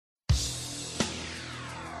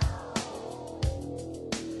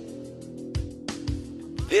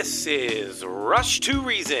This is Rush to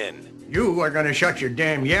Reason. You are going to shut your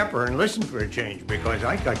damn yapper and listen for a change because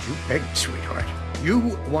I got you pegged, sweetheart.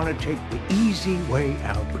 You want to take the easy way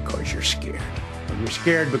out because you're scared. And you're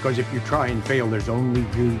scared because if you try and fail, there's only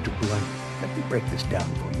you to blame. Let me break this down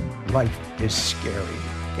for you. Life is scary.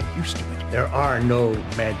 Get used to it. There are no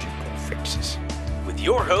magical fixes. With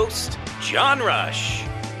your host, John Rush.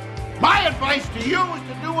 My advice to you is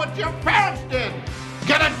to do what your parents did.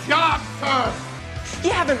 Get a job first. You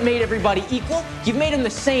haven't made everybody equal. You've made them the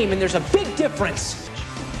same, and there's a big difference.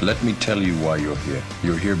 Let me tell you why you're here.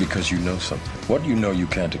 You're here because you know something. What you know you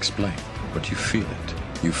can't explain, but you feel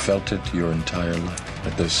it. You felt it your entire life,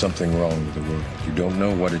 that there's something wrong with the world. You don't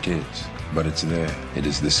know what it is, but it's there. It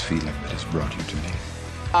is this feeling that has brought you to me.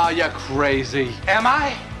 Are you crazy? Am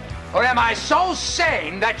I? Or am I so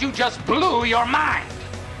sane that you just blew your mind?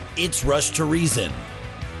 It's Rush to Reason,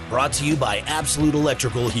 brought to you by Absolute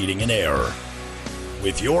Electrical Heating and Air,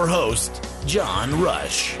 with your host, John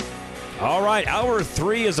Rush. All right, hour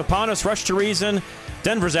 3 is upon us. Rush to Reason,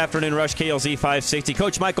 Denver's Afternoon Rush, KLZ 560.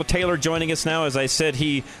 Coach Michael Taylor joining us now, as I said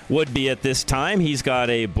he would be at this time. He's got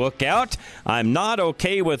a book out, I'm Not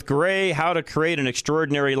Okay with Gray, How to Create an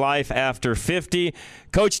Extraordinary Life After 50.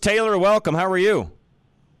 Coach Taylor, welcome. How are you?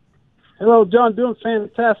 Hello, John. Doing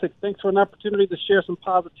fantastic. Thanks for an opportunity to share some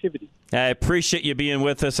positivity. I appreciate you being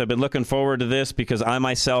with us. I've been looking forward to this because I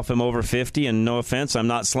myself am over 50, and no offense, I'm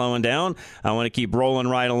not slowing down. I want to keep rolling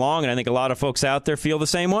right along, and I think a lot of folks out there feel the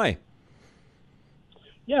same way.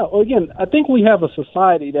 Yeah, well, again, I think we have a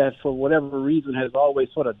society that, for whatever reason, has always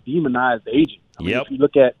sort of demonized aging. I mean, if you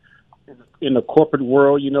look at in the corporate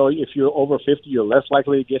world, you know, if you're over 50, you're less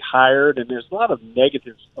likely to get hired, and there's a lot of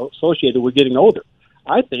negatives associated with getting older.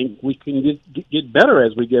 I think we can get better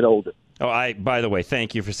as we get older. Oh, by the way,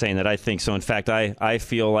 thank you for saying that. I think so. In fact, I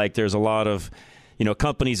feel like there's a lot of,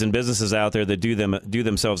 companies and businesses out there that do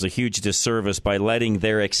themselves a huge disservice by letting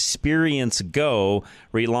their experience go,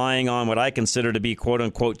 relying on what I consider to be quote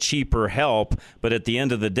unquote cheaper help. But at the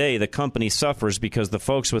end of the day, the company suffers because the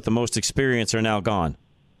folks with the most experience are now gone.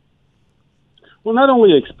 Well, not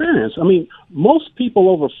only experience. I mean, most people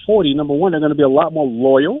over 40, number one, they're going to be a lot more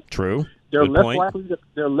loyal. True. They're less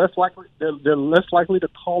likely to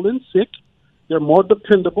call in sick. They're more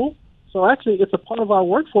dependable. So actually, it's a part of our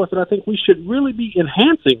workforce that I think we should really be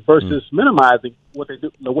enhancing versus minimizing what they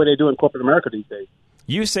do, the way they do in corporate America these days.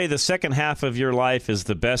 You say the second half of your life is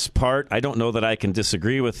the best part. I don't know that I can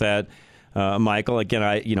disagree with that, Michael.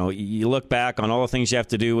 Again, you look back on all the things you have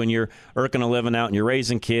to do when you're earning a living out and you're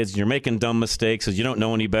raising kids and you're making dumb mistakes because you don't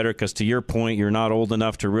know any better because, to your point, you're not old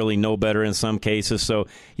enough to really know better in some cases. So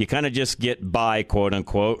you kind of just get by, quote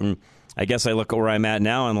unquote. And I guess I look at where I'm at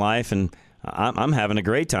now in life, and I'm having a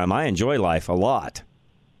great time. I enjoy life a lot.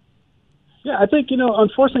 Yeah, I think,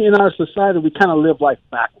 unfortunately in our society, we kind of live life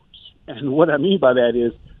backwards. And what I mean by that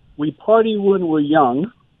is we party when we're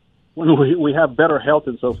young, when we have better health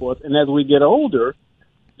and so forth. And as we get older,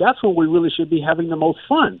 that's when we really should be having the most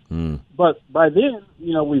fun. But by then,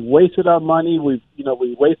 we've wasted our money. We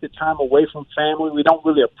wasted time away from family. We don't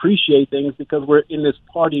really appreciate things because we're in this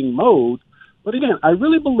partying mode. But again, I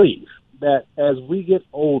really believe that as we get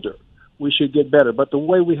older, we should get better. But the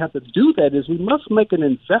way we have to do that is we must make an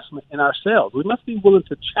investment in ourselves. We must be willing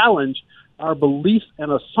to challenge our beliefs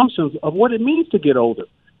and assumptions of what it means to get older.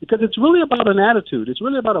 Because it's really about an attitude. It's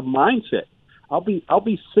really about a mindset. I'll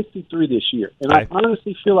be 63 this year, and I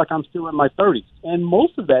honestly feel like I'm still in my 30s. And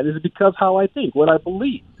most of that is because how I think, what I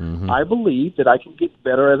believe. I believe that I can get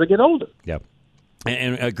better as I get older. Yep.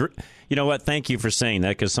 And you know what? Thank you for saying that,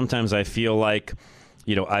 because sometimes I feel like,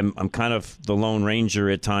 I'm kind of the Lone Ranger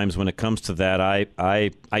at times when it comes to that.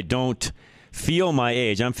 I don't feel my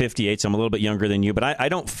age. I'm 58, so I'm a little bit younger than you, but I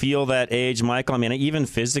don't feel that age, Michael. I mean, even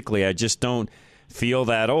physically, I just don't feel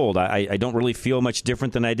that old. I don't really feel much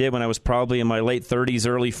different than I did when I was probably in my late 30s,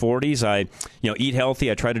 early 40s. I eat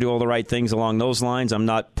healthy. I try to do all the right things along those lines. I'm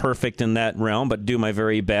not perfect in that realm, but do my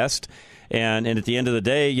very best. And at the end of the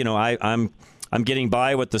day, I'm getting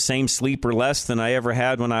by with the same sleep or less than I ever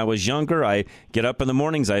had when I was younger. I get up in the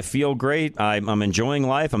mornings. I feel great. I'm enjoying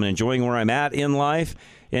life. I'm enjoying where I'm at in life.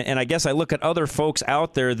 And I guess I look at other folks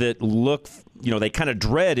out there that look, they kind of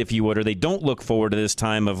dread, if you would, or they don't look forward to this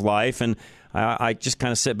time of life. And I just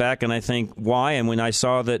kind of sit back and I think, why? And when I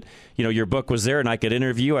saw that, your book was there and I could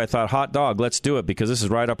interview, I thought, hot dog, let's do it, because this is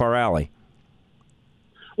right up our alley.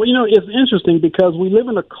 Well, it's interesting because we live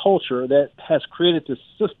in a culture that has created this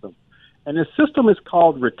system. And this system is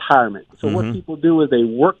called retirement. So what people do is they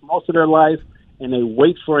work most of their life and they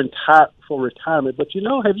wait for retirement. But,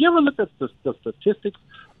 have you ever looked at the statistics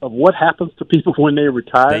of what happens to people when they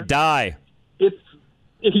retire? They die.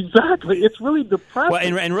 Exactly. It's really depressing.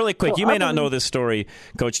 Well, and really quick, So you may not know this story,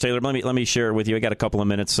 Coach Taylor. Let me share it with you. I got a couple of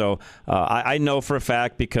minutes. So I know for a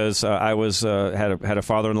fact because I was had a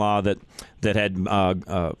father-in-law that had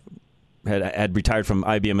retired from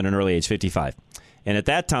IBM at an early age, 55. And at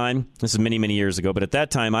that time, this is many, many years ago, but at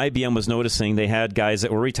that time, IBM was noticing they had guys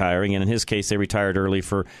that were retiring, and in his case, they retired early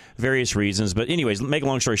for various reasons. But anyways, make a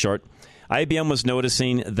long story short, IBM was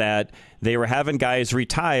noticing that they were having guys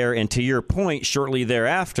retire, and to your point, shortly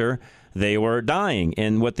thereafter, they were dying.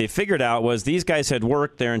 And what they figured out was these guys had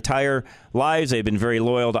worked their entire lives. They've been very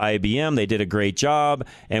loyal to IBM. They did a great job.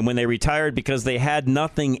 And when they retired, because they had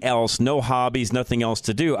nothing else, no hobbies, nothing else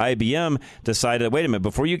to do, IBM decided, wait a minute,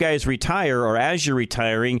 before you guys retire or as you're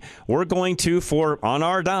retiring, we're going to, on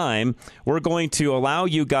our dime, we're going to allow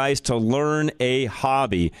you guys to learn a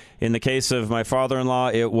hobby. In the case of my father-in-law,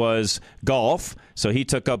 it was golf. So he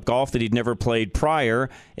took up golf that he'd never played prior,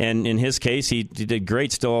 and in his case, he did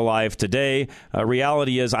great, still alive today.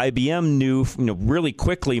 Reality is IBM knew really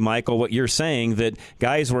quickly, Michael, what you're saying, that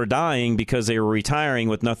guys were dying because they were retiring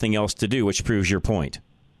with nothing else to do, which proves your point.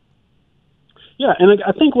 Yeah, and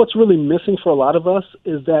I think what's really missing for a lot of us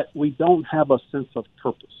is that we don't have a sense of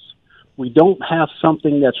purpose. We don't have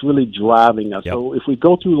something that's really driving us. Yep. So if we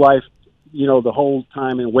go through life, the whole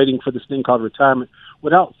time and waiting for this thing called retirement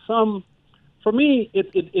without some... For me,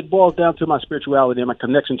 it boils down to my spirituality and my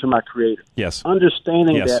connection to my Creator. Yes.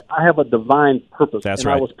 Understanding that I have a divine purpose. That's and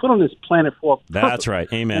right. I was put on this planet for a purpose. That's right.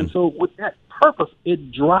 Amen. And so with that purpose,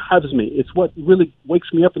 it drives me. It's what really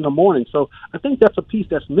wakes me up in the morning. So I think that's a piece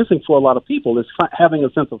that's missing for a lot of people, is having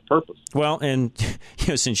a sense of purpose. Well, and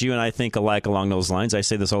since you and I think alike along those lines, I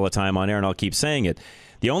say this all the time on air, and I'll keep saying it.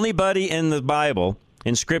 The only buddy in the Bible,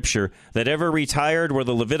 in Scripture, that ever retired were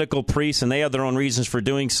the Levitical priests, and they had their own reasons for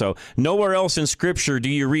doing so. Nowhere else in Scripture do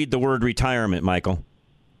you read the word retirement, Michael.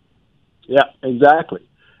 Yeah, exactly.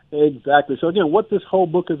 Exactly. So again, what this whole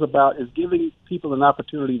book is about is giving people an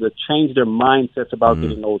opportunity to change their mindsets about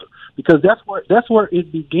getting older, because that's where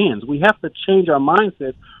it begins. We have to change our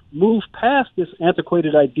mindset, move past this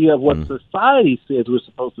antiquated idea of what society says we're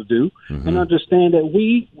supposed to do, and understand that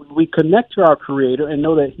we connect to our Creator and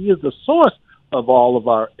know that He is the source of all of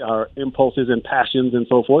our impulses and passions and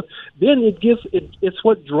so forth. Then it's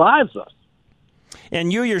what drives us.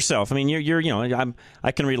 And you yourself, I mean,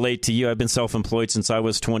 I can relate to you. I've been self-employed since I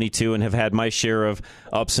was 22 and have had my share of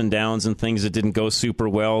ups and downs and things that didn't go super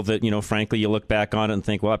well that, frankly, you look back on it and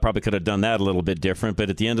think, well, I probably could have done that a little bit different. But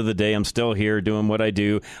at the end of the day, I'm still here doing what I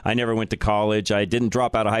do. I never went to college. I didn't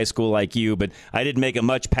drop out of high school like you, but I didn't make it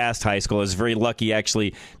much past high school. I was very lucky,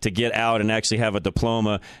 actually, to get out and actually have a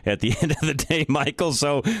diploma at the end of the day, Michael.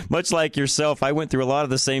 So much like yourself, I went through a lot of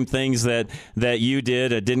the same things that you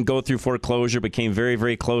did. I didn't go through foreclosure, but came very,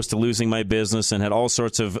 very close to losing my business and had all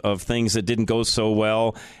sorts of things that didn't go so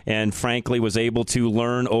well, and frankly was able to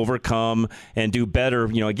learn, overcome, and do better,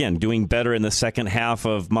 again, doing better in the second half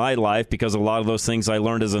of my life, because a lot of those things I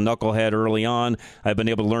learned as a knucklehead early on, I've been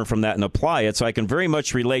able to learn from that and apply it. So I can very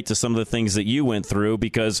much relate to some of the things that you went through,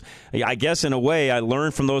 because I guess in a way I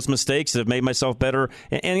learned from those mistakes that have made myself better.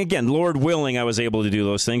 And again, Lord willing, I was able to do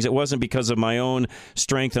those things. It wasn't because of my own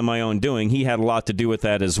strength and my own doing. He had a lot to do with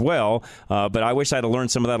that as well. But I wish I'd have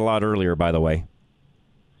learned some of that a lot earlier, by the way.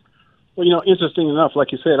 Well, interesting enough,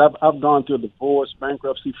 like you said, I've gone through a divorce,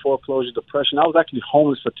 bankruptcy, foreclosure, depression. I was actually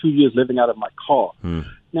homeless for 2 years, living out of my car.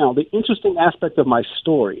 Now, the interesting aspect of my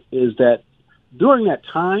story is that during that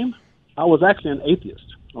time, I was actually an atheist.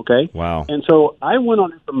 Okay? Wow. And so I went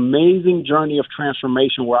on this amazing journey of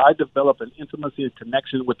transformation where I developed an intimacy and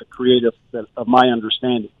connection with the Creator of my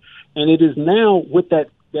understanding. And it is now with that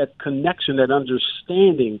connection, that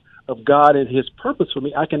understanding of God and His purpose for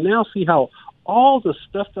me, I can now see how all the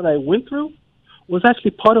stuff that I went through was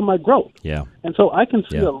actually part of my growth. Yeah. And so I can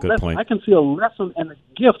see a lesson. Point. I can see a lesson and a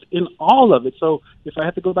gift in all of it. So if I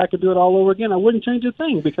had to go back and do it all over again, I wouldn't change a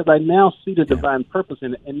thing, because I now see the divine purpose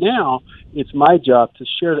in it. And now it's my job to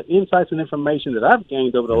share the insights and information that I've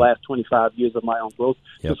gained over the last 25 years of my own growth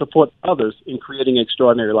to support others in creating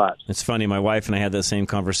extraordinary lives. It's funny. My wife and I had that same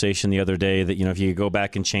conversation the other day that, if you could go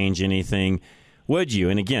back and change anything, would you?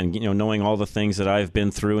 And again, knowing all the things that I've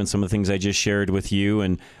been through and some of the things I just shared with you,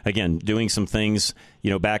 and again, doing some things,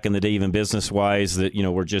 back in the day, even business-wise, that,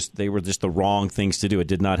 they were just the wrong things to do. It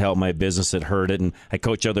did not help my business. It hurt it. And I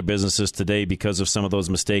coach other businesses today because of some of those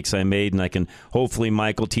mistakes I made. And I can hopefully,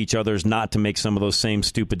 Michael, teach others not to make some of those same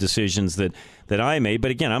stupid decisions that I made. But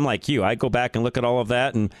again, I'm like you. I go back and look at all of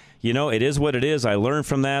that, and it is what it is. I learned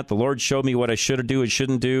from that. The Lord showed me what I should do and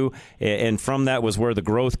shouldn't do. And from that was where the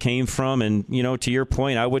growth came from. And, to your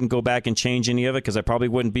point, I wouldn't go back and change any of it, because I probably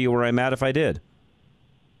wouldn't be where I'm at if I did.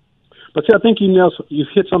 But see, I think you've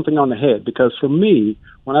hit something on the head, because for me,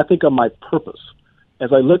 when I think of my purpose,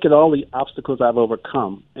 as I look at all the obstacles I've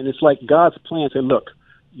overcome, and it's like God's plan said, look,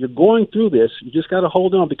 you're going through this. You just got to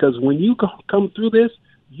hold on, because when you come through this,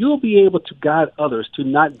 you'll be able to guide others to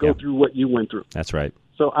not go through what you went through. That's right.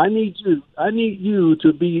 So I need you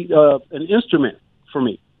to be an instrument for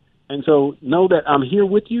me. And so know that I'm here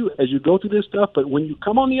with you as you go through this stuff, but when you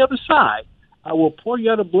come on the other side, I will pour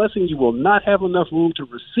you out a blessing you will not have enough room to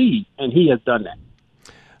receive, and he has done that.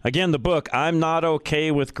 Again, the book, I'm Not Okay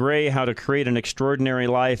with Gray, How to Create an Extraordinary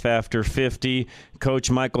Life After 50, Coach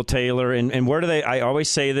Michael Taylor. And where do they, I always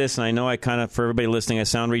say this, and I know I kind of, for everybody listening, I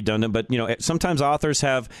sound redundant, but, sometimes authors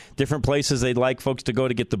have different places they'd like folks to go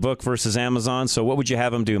to get the book versus Amazon. So what would you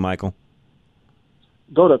have them do, Michael?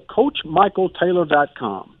 Go to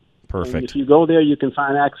CoachMichaelTaylor.com. Perfect. And if you go there, you can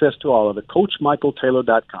find access to all of it.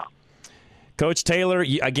 CoachMichaelTaylor.com. Coach Taylor,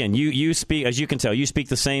 you speak, as you can tell, you speak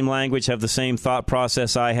the same language, have the same thought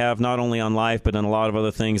process I have, not only on life, but on a lot of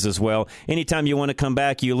other things as well. Anytime you want to come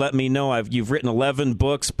back, you let me know. You've written 11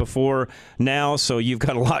 books before now, so you've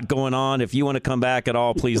got a lot going on. If you want to come back at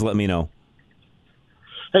all, please let me know.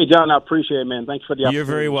 Hey, John, I appreciate it, man. Thanks for the opportunity. You're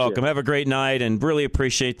very welcome. Have a great night, and really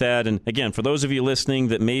appreciate that. And again, for those of you listening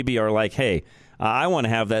that maybe are like, hey, I want to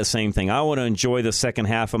have that same thing. I want to enjoy the second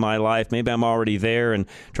half of my life. Maybe I'm already there and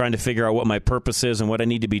trying to figure out what my purpose is and what I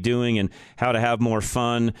need to be doing and how to have more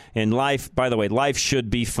fun. And life, by the way, life should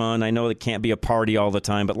be fun. I know it can't be a party all the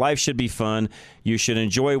time, but life should be fun. You should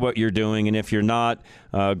enjoy what you're doing. And if you're not,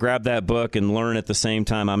 grab that book and learn at the same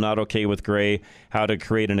time. I'm Not Okay with Gray, How to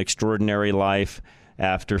Create an Extraordinary Life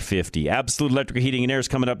After 50. Absolute Electrical Heating and Air is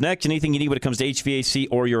coming up next. Anything you need when it comes to HVAC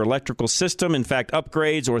or your electrical system, in fact,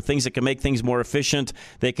 upgrades or things that can make things more efficient,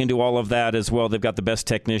 they can do all of that as well. They've got the best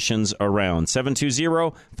technicians around.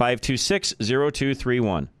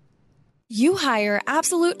 720-526-0231. You hire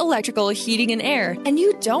Absolute Electrical Heating and Air, and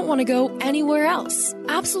you don't want to go anywhere else.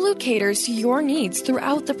 Absolute caters to your needs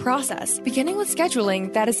throughout the process, beginning with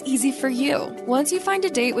scheduling that is easy for you. Once you find a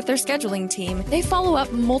date with their scheduling team, they follow up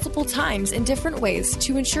multiple times in different ways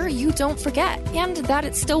to ensure you don't forget and that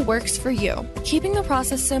it still works for you. Keeping the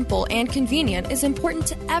process simple and convenient is important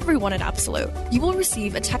to everyone at Absolute. You will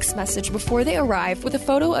receive a text message before they arrive with a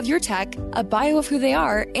photo of your tech, a bio of who they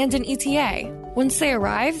are, and an ETA. Once they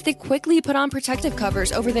arrive, they quickly put on protective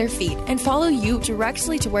covers over their feet and follow you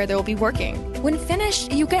directly to where they will be working. When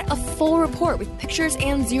finished, you get a full report with pictures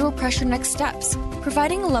and zero-pressure next steps.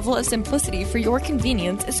 Providing a level of simplicity for your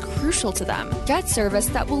convenience is crucial to them. Get service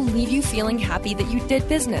that will leave you feeling happy that you did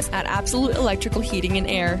business at Absolute Electrical Heating and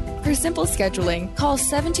Air. For simple scheduling, call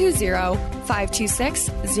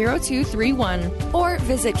 720-526-0231 or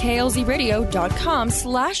visit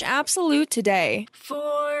klzradio.com/absolute today.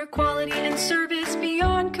 For quality and service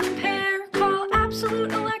beyond compare, call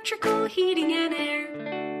Absolute Electrical Heating and Air.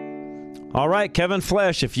 All right, Kevin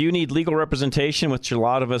Flesh, if you need legal representation, which a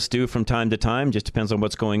lot of us do from time to time, just depends on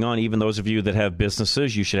what's going on. Even those of you that have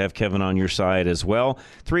businesses, you should have Kevin on your side as well.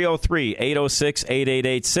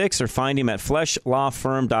 303-806-8886 or find him at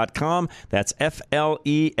fleshlawfirm.com. That's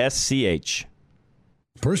F-L-E-S-C-H.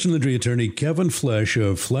 Personal injury attorney Kevin Flesh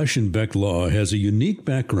of Flesh & Beck Law has a unique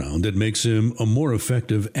background that makes him a more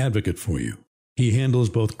effective advocate for you. He handles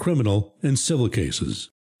both criminal and civil cases.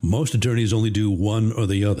 Most attorneys only do one or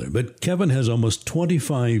the other, but Kevin has almost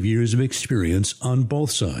 25 years of experience on both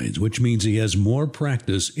sides, which means he has more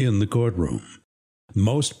practice in the courtroom.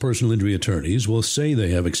 Most personal injury attorneys will say they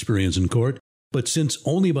have experience in court, but since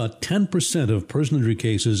only about 10% of personal injury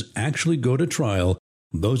cases actually go to trial,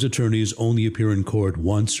 those attorneys only appear in court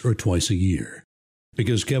once or twice a year.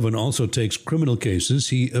 Because Kevin also takes criminal cases,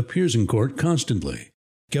 he appears in court constantly.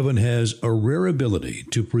 Kevin has a rare ability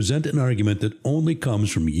to present an argument that only comes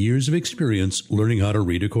from years of experience learning how to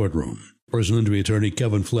read a courtroom. Personal injury attorney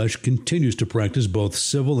Kevin Flesh continues to practice both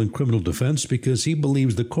civil and criminal defense because he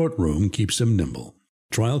believes the courtroom keeps him nimble.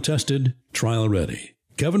 Trial tested, trial ready.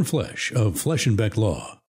 Kevin Flesh of Flesh & Beck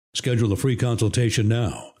Law. Schedule a free consultation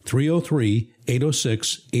now.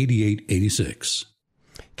 303-806-8886.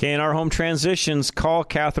 K&R Home Transitions. Call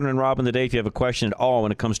Catherine and Robin today if you have a question at all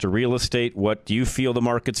when it comes to real estate. What do you feel the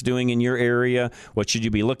market's doing in your area? What should you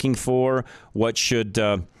be looking for? What should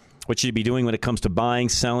you be doing when it comes to buying,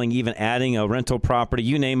 selling, even adding a rental property?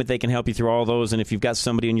 You name it, they can help you through all those. And if you've got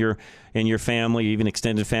somebody in your family, even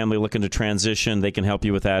extended family, looking to transition, they can help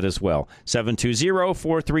you with that as well.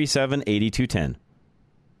 720-437-8210.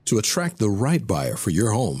 To attract the right buyer for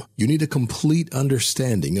your home, you need a complete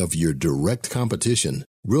understanding of your direct competition.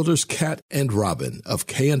 Realtors Kat and Robin of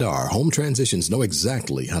K&R Home Transitions know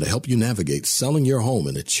exactly how to help you navigate selling your home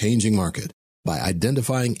in a changing market. By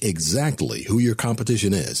identifying exactly who your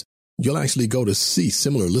competition is, You'll actually go to see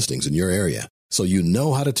similar listings in your area, so you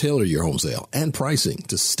know how to tailor your home sale and pricing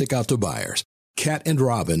to stick out to buyers. Cat and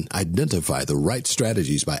Robin identify the right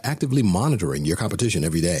strategies by actively monitoring your competition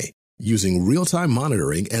every day. Using real-time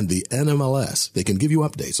monitoring and the NMLS, they can give you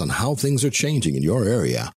updates on how things are changing in your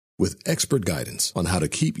area with expert guidance on how to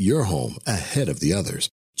keep your home ahead of the others.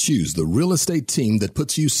 Choose the real estate team that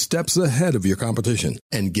puts you steps ahead of your competition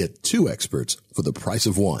and get 2 experts for the price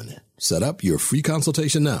of 1. Set up your free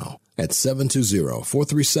consultation now at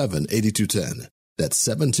 720-437-8210. That's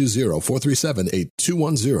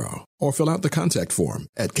 720-437-8210. Or fill out the contact form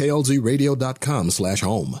at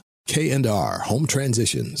klzradio.com/home. K&R Home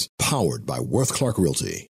Transitions, powered by Worth Clark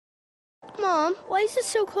Realty. Mom, why is it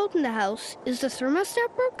so cold in the house? Is the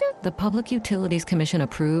thermostat broken? The Public Utilities Commission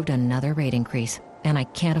approved another rate increase, and I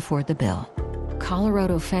can't afford the bill.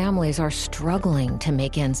 Colorado families are struggling to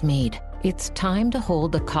make ends meet. It's time to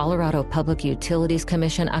hold the Colorado Public Utilities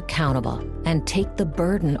Commission accountable and take the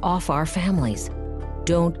burden off our families.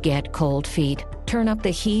 Don't get cold feet. Turn up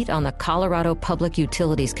the heat on the Colorado Public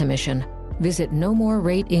Utilities Commission. Visit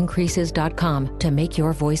nomorerateincreases.com to make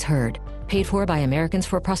your voice heard. Paid for by Americans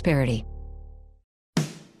for Prosperity.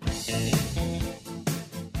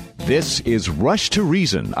 This is Rush to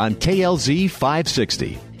Reason on KLZ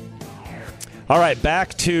 560. All right,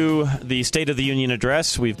 back to the State of the Union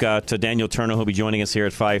address. We've got Daniel Turner who'll be joining us here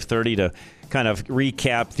at 5:30 to kind of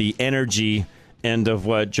recap the energy end of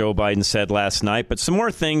what Joe Biden said last night. But some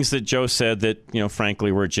more things that Joe said that,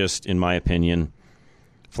 frankly, were just, in my opinion,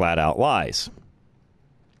 flat-out lies.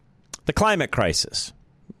 The climate crisis.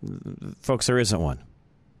 Folks, there isn't one.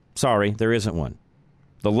 Sorry, there isn't one.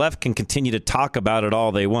 The left can continue to talk about it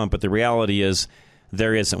all they want, but the reality is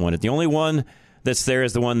there isn't one. The only one that's there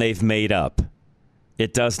is the one they've made up.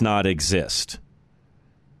 It does not exist.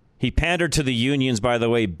 He pandered to the unions, by the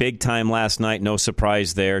way, big time last night. No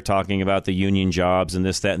surprise there, talking about the union jobs and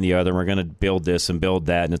this, that, and the other. We're going to build this and build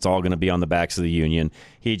that, and it's all going to be on the backs of the union.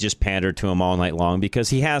 He just pandered to them all night long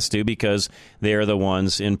because he has to, because they're the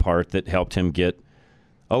ones, in part, that helped him get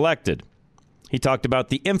elected. He talked about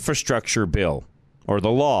the infrastructure bill, or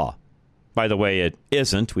the law. By the way, it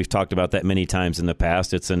isn't. We've talked about that many times in the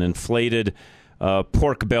past. It's an inflated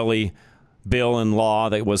pork belly bill and law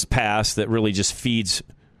that was passed that really just feeds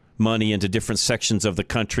money into different sections of the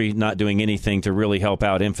country, not doing anything to really help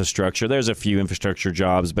out infrastructure. There's a few infrastructure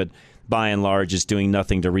jobs, but by and large, it's doing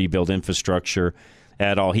nothing to rebuild infrastructure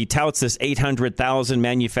at all. He touts this 800,000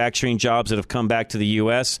 manufacturing jobs that have come back to the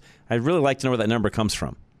U.S. I'd really like to know where that number comes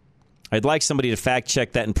from. I'd like somebody to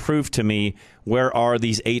fact-check that and prove to me where are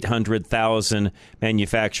these 800,000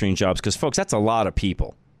 manufacturing jobs. Because, folks, that's a lot of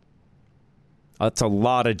people. That's a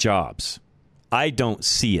lot of jobs. I don't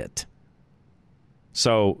see it.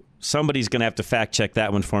 So somebody's going to have to fact-check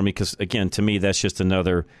that one for me because, again, to me, that's just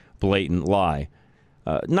another blatant lie.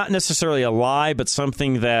 Not necessarily a lie, but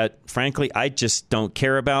something that, frankly, I just don't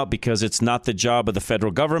care about because it's not the job of the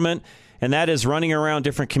federal government, and that is running around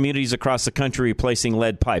different communities across the country replacing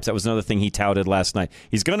lead pipes. That was another thing he touted last night.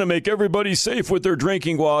 He's going to make everybody safe with their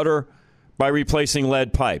drinking water by replacing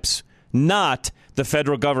lead pipes. Not the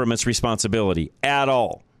federal government's responsibility at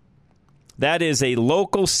all. That is a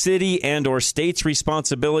local city and or state's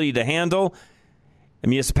responsibility to handle. A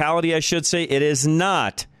municipality, I should say. It is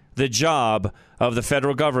not the job of the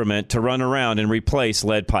federal government to run around and replace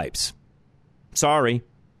lead pipes. Sorry.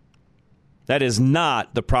 That is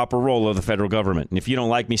not the proper role of the federal government. And if you don't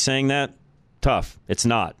like me saying that, tough. It's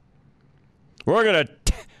not. We're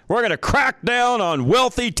gonna crack down on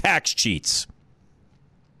wealthy tax cheats.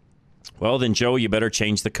 Well, then, Joe, you better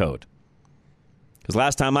change the code. Because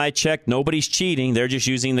last time I checked, nobody's cheating. They're just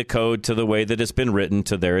using the code to the way that it's been written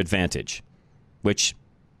to their advantage, which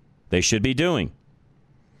they should be doing.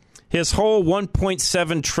 His whole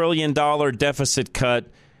 $1.7 trillion deficit cut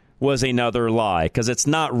was another lie because it's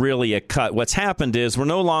not really a cut. What's happened is we're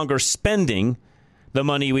no longer spending the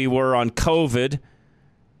money we were on COVID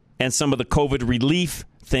and some of the COVID relief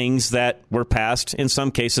things that were passed, in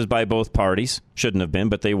some cases by both parties. Shouldn't have been,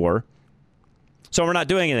 but they were. So we're not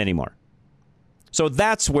doing it anymore. So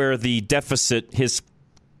that's where the deficit, his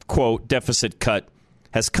quote, deficit cut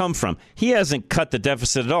has come from. He hasn't cut the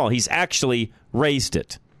deficit at all. He's actually raised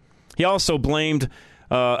it. He also blamed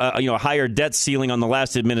a higher debt ceiling on the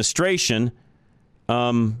last administration.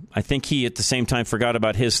 I think he, at the same time, forgot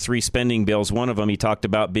about his 3 spending bills. One of them he talked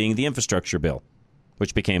about being the infrastructure bill,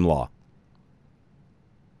 which became law.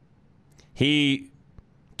 He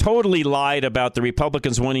totally lied about the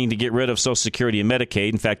Republicans wanting to get rid of Social Security and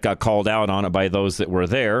Medicaid. In fact, got called out on it by those that were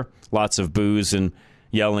there. Lots of boos and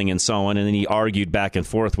yelling and so on. And then he argued back and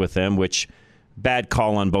forth with them, which bad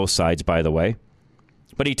call on both sides, by the way.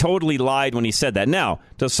 But he totally lied when he said that. Now,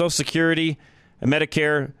 does Social Security and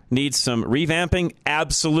Medicare need some revamping?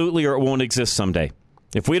 Absolutely, or it won't exist someday.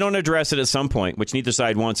 If we don't address it at some point, which neither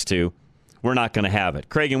side wants to, we're not going to have it.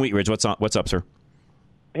 Craig in Wheat Ridge, what's up, sir?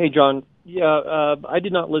 Hey, John. Yeah, I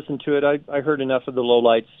did not listen to it. I heard enough of the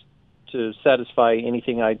lowlights to satisfy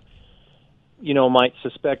anything I, might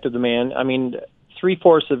suspect of the man. I mean,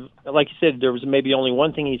 3/4 of, like you said, there was maybe only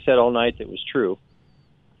one thing he said all night that was true.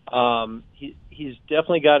 He's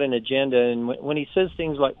definitely got an agenda, and when he says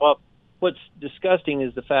things like, well, what's disgusting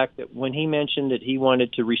is the fact that when he mentioned that he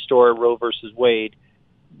wanted to restore Roe versus Wade,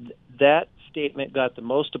 that statement got the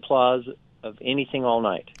most applause of anything all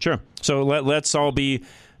night. Sure. So let's all be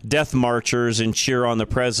death marchers and cheer on the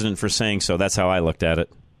president for saying so. That's how I looked at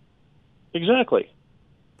it. Exactly.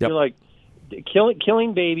 Yep. You're like,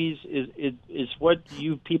 killing babies is what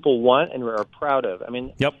you people want and are proud of. I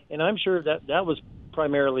mean, yep. And I'm sure that was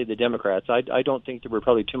primarily the Democrats. I don't think there were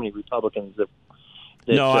probably too many Republicans that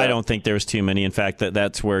no, I don't think there was too many. In fact,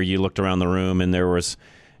 that's where you looked around the room and there was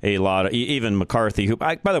a lot of, even McCarthy, who,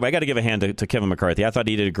 by the way, I got to give a hand to Kevin McCarthy. I thought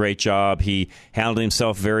he did a great job. He handled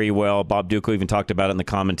himself very well. Bob Duco even talked about it in the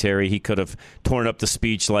commentary. He could have torn up the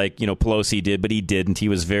speech like, Pelosi did, but he didn't. He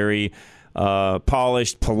was very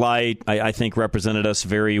polished, polite, I think represented us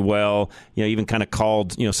very well. Even kind of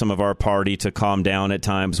called, some of our party to calm down at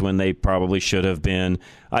times when they probably should have been.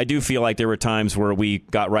 I do feel like there were times where we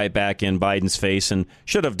got right back in Biden's face and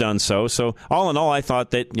should have done so. So all in all, I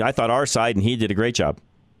thought our side and he did a great job.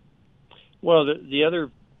 Well, the other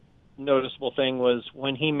noticeable thing was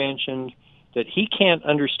when he mentioned that he can't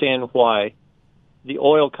understand why the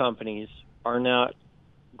oil companies are not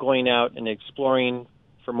going out and exploring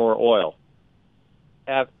for more oil.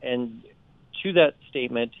 And to that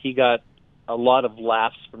statement, he got a lot of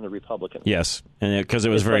laughs from the Republicans. Yes, and because it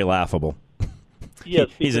was very laughable. Yes,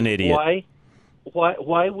 he's an idiot.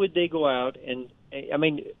 Why would they go out and? I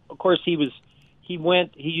mean, of course, he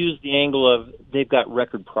used the angle of they've got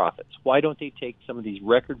record profits. Why don't they take some of these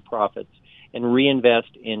record profits and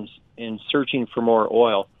reinvest in searching for more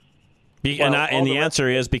oil? And the answer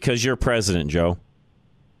is because you're president, Joe.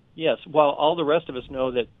 Yes. While all the rest of us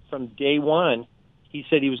know that from day one, he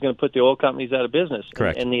said he was going to put the oil companies out of business.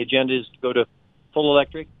 Correct. And the agenda is to go to full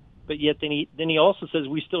electric. But yet then he also says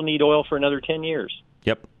we still need oil for another 10 years.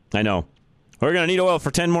 Yep, I know. We're going to need oil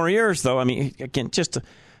for 10 more years, though. I mean, again, just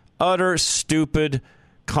utter stupid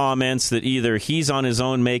comments that either he's on his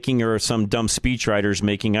own making or some dumb speechwriter's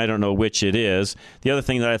making. I don't know which it is. The other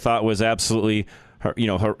thing that I thought was absolutely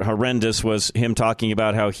horrendous was him talking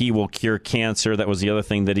about how he will cure cancer. That was the other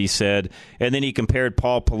thing that he said. And then he compared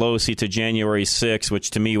Paul Pelosi to January 6th,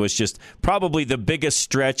 which to me was just probably the biggest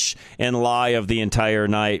stretch and lie of the entire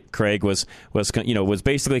night. Craig was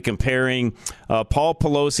basically comparing Paul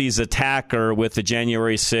Pelosi's attacker with the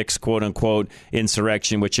January 6th quote unquote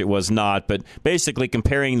insurrection, which it was not. But basically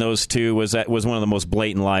comparing those two was one of the most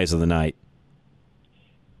blatant lies of the night.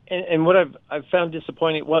 And what I've found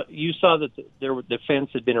disappointing, you saw that the fence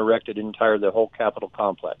had been erected the whole Capitol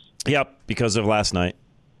complex. Yep, because of last night.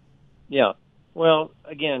 Yeah. Well,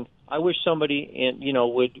 again, I wish somebody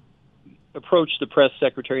would approach the press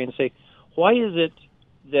secretary and say, why is it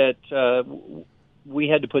that we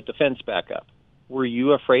had to put the fence back up? Were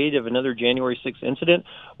you afraid of another January 6th incident?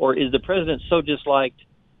 Or is the president so disliked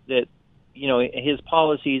that, his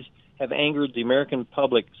policies have angered the American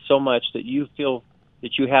public so much that you feel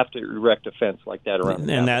that you have to erect a fence like that around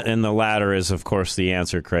the Capitol? And the latter is, of course, the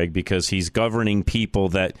answer, Craig, because he's governing people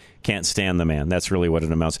that can't stand the man. That's really what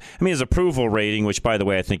it amounts. I mean, his approval rating, which, by the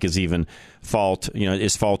way, I think is even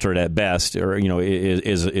is faltered at best, or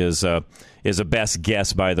is a best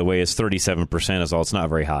guess. By the way, is 37% is all. It's not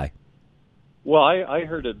very high. Well, I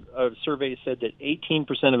heard a survey said that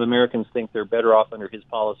 18% of Americans think they're better off under his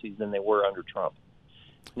policies than they were under Trump.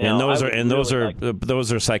 Now,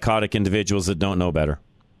 those are psychotic individuals that don't know better.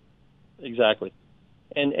 Exactly,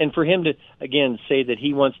 and for him to again say that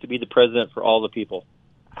he wants to be the president for all the people,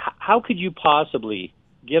 how could you possibly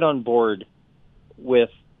get on board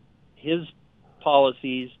with his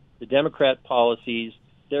policies, the Democrat policies,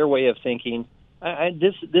 their way of thinking?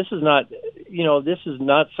 This is not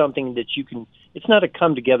something that you can. It's not a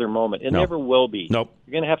come together moment. It never will be. Nope.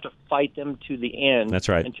 You're going to have to fight them to the end. That's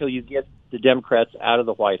right. Until you get the Democrats out of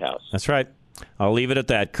the White House. That's right. I'll leave it at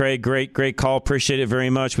that. Craig, great call. Appreciate it very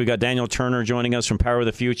much. We got Daniel Turner joining us from Power of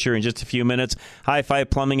the Future in just a few minutes. High Five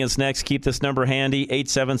Plumbing is next. Keep this number handy,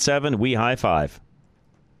 877-WE-HIGH-FIVE.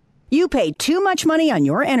 You pay too much money on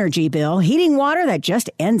your energy bill, heating water that just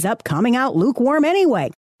ends up coming out lukewarm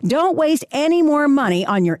anyway. Don't waste any more money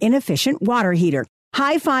on your inefficient water heater.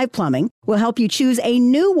 High Five Plumbing will help you choose a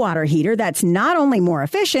new water heater that's not only more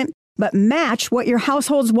efficient, but match what your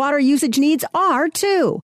household's water usage needs are,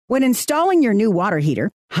 too. When installing your new water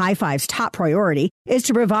heater, High Five's top priority is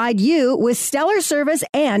to provide you with stellar service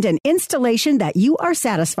and an installation that you are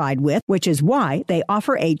satisfied with, which is why they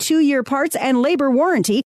offer a 2-year parts and labor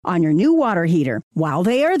warranty on your new water heater. While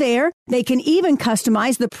they are there, they can even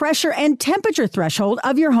customize the pressure and temperature threshold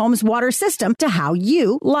of your home's water system to how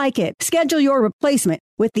you like it. Schedule your replacement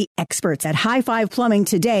with the experts at High Five Plumbing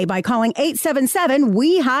today by calling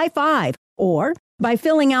 877-WE-HIGH-FIVE or by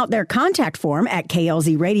filling out their contact form at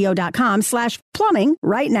klzradio.com/plumbing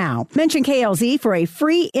right now. Mention KLZ for a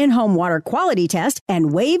free in-home water quality test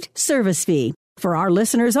and waived service fee. For our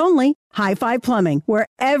listeners only, High Five Plumbing, where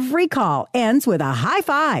every call ends with a high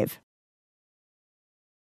five.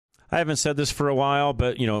 I haven't said this for a while,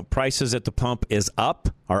 but, prices at the pump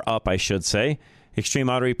are up, I should say. Extreme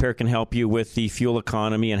Auto Repair can help you with the fuel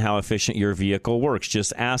economy and how efficient your vehicle works.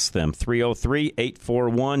 Just ask them,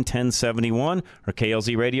 303-841-1071 or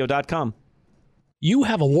klzradio.com. You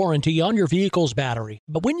have a warranty on your vehicle's battery,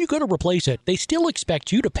 but when you go to replace it, they still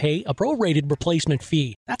expect you to pay a prorated replacement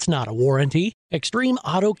fee. That's not a warranty. Extreme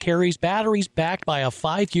Auto carries batteries backed by a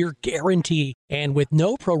 5-year guarantee and with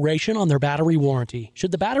no proration on their battery warranty.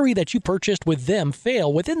 Should the battery that you purchased with them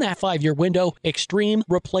fail within that 5-year window, Extreme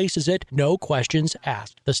replaces it, no questions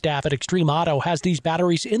asked. The staff at Extreme Auto has these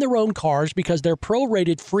batteries in their own cars because their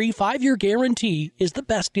prorated free 5-year guarantee is the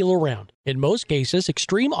best deal around. In most cases,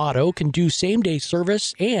 Extreme Auto can do same-day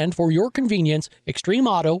service, and for your convenience, Extreme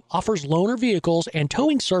Auto offers loaner vehicles and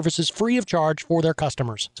towing services free of charge for their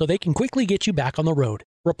customers, so they can quickly get you back on the road.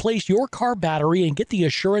 Replace your car battery and get the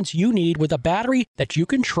assurance you need with a battery that you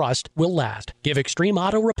can trust will last. Give Extreme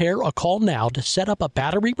Auto Repair a call now to set up a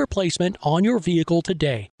battery replacement on your vehicle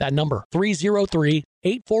today. That number,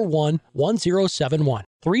 303-841-1071.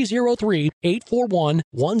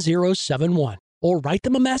 303-841-1071. Or write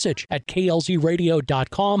them a message at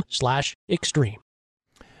klzradio.com/extreme.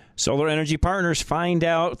 Solar Energy Partners, find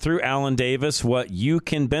out through Alan Davis what you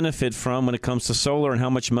can benefit from when it comes to solar and how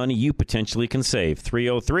much money you potentially can save.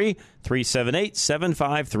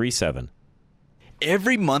 303-378-7537.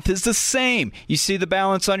 Every month is the same. You see the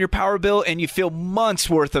balance on your power bill and you feel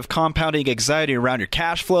months worth of compounding anxiety around your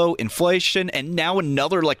cash flow, inflation, and now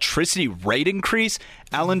another electricity rate increase.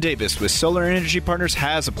 Alan Davis with Solar Energy Partners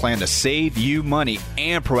has a plan to save you money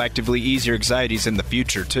and proactively ease your anxieties in the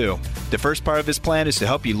future, too. The first part of his plan is to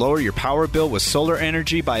help you lower your power bill with solar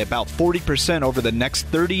energy by about 40% over the next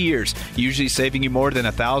 30 years, usually saving you more than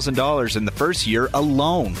 $1,000 in the first year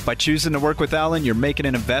alone. By choosing to work with Alan, you're making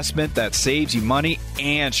an investment that saves you money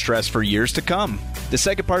and stress for years to come. The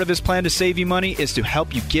second part of his plan to save you money is to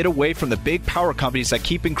help you get away from the big power companies that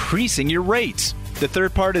keep increasing your rates. The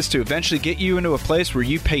third part is to eventually get you into a place where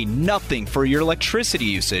you pay nothing for your electricity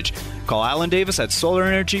usage. Call Alan Davis at Solar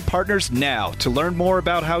Energy Partners now to learn more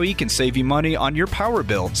about how he can save you money on your power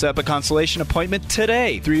bill. Set up a consultation appointment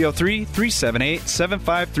today,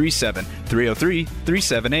 303-378-7537,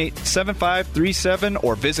 303-378-7537,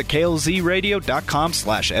 or visit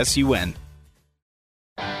klzradio.com/sun.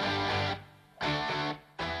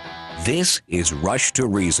 This is Rush to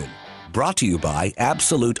Reason, brought to you by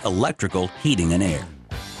Absolute Electrical Heating and Air.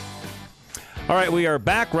 All right, we are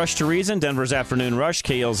back. Rush to Reason, Denver's Afternoon Rush,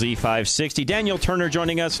 KLZ 560. Daniel Turner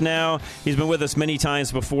joining us now. He's been with us many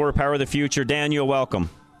times before. Power of the Future. Daniel, welcome.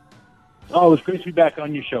 Oh, it's great to be back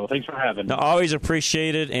on your show. Thanks for having me. No, always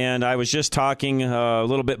appreciate it. And I was just talking a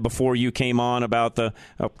little bit before you came on about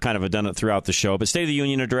kind of done it throughout the show, but State of the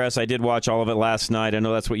Union address. I did watch all of it last night. I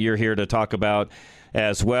know that's what you're here to talk about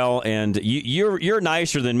as well. And you're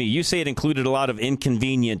nicer than me. You say it included a lot of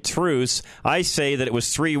inconvenient truths. I say that it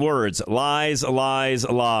was 3 words: lies, lies,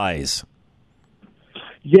 lies.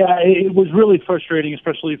 Yeah, it was really frustrating,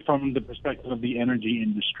 especially from the perspective of the energy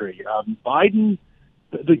industry. Biden,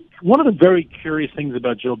 one of the very curious things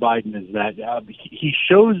about Joe Biden is that he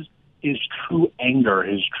shows his true anger,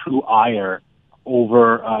 his true ire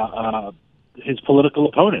over his political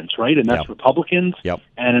opponents, right? And that's Republicans. Yep.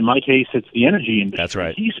 And in my case, it's the energy industry. That's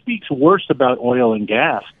right. He speaks worse about oil and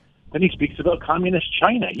gas than he speaks about communist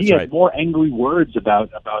China. He has more angry words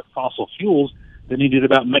about fossil fuels than he did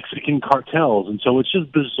about Mexican cartels. And so it's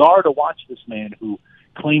just bizarre to watch this man who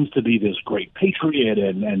claims to be this great patriot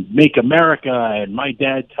and make America. And my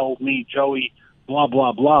dad told me, Joey, blah,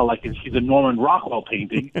 blah, blah, like he's a Norman Rockwell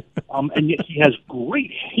painting. And yet he has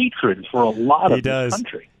great hatred for a lot of this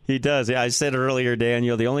country. He does. Yeah, I said earlier,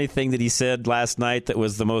 Daniel, the only thing that he said last night that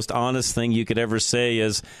was the most honest thing you could ever say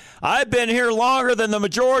is, I've been here longer than the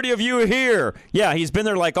majority of you here. Yeah, he's been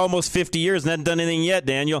there like almost 50 years and hasn't done anything yet,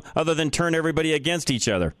 Daniel, other than turn everybody against each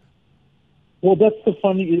other. Well, that's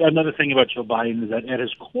another thing about Joe Biden is that at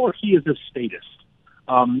his core, he is a statist.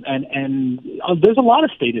 And there's a lot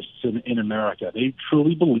of statists in America. They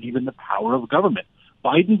truly believe in the power of government.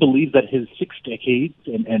 Biden believes that his 6 decades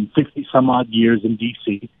and 50-some-odd years in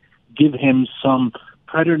D.C. give him some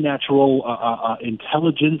preternatural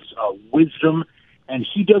intelligence, wisdom, and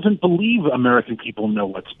he doesn't believe American people know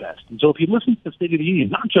what's best. And so if you listen to the State of the Union,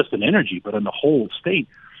 not just in energy, but in the whole state,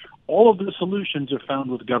 all of the solutions are found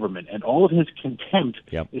with government, and all of his contempt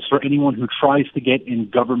is for anyone who tries to get in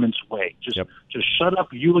government's way. Just shut up,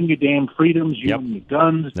 you and your damn freedoms, you and your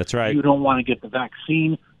guns. That's right. You don't want to get the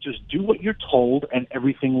vaccine. Just do what you're told, and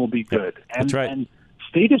everything will be good. And, That's right. And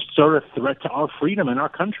statists are a threat to our freedom in our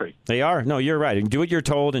country. They are. No, you're right. And do what you're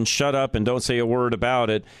told and shut up and don't say a word about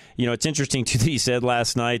it. You know, it's interesting, too, that he said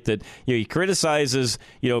last night that, you know, he criticizes,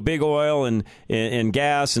 you know, big oil and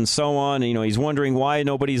gas and so on. And, you know, he's wondering why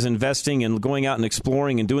nobody's investing and going out and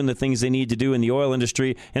exploring and doing the things they need to do in the oil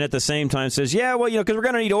industry. And at the same time says, yeah, well, you know, because we're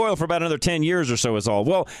going to need oil for about another 10 years or so is all.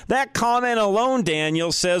 Well, that comment alone,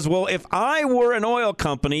 Daniel, says, well, if I were an oil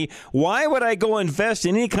company, why would I go invest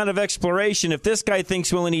in any kind of exploration if this guy thinks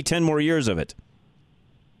we'll only need 10 more years of it?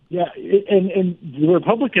 Yeah, and the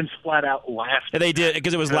Republicans flat out laughed. They did,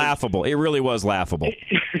 because it was laughable. It really was laughable.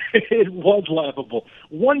 It was laughable.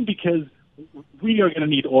 One, because we are going to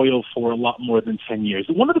need oil for a lot more than 10 years.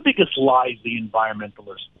 One of the biggest lies the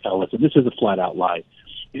environmentalists tell us, and this is a flat-out lie,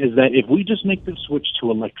 is that if we just make the switch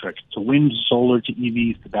to electric, to wind, solar, to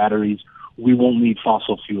EVs, to batteries, we won't need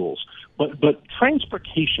fossil fuels. But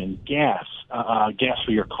transportation, gas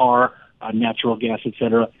for your car, natural gas,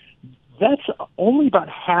 etc., that's only about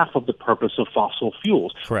half of the purpose of fossil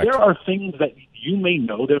fuels. Correct. There are things that you may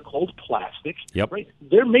know, they're called plastics. Yep. Right?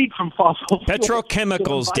 They're made from fossil fuels.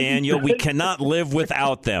 Petrochemicals, so Daniel, we cannot live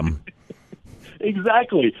without them.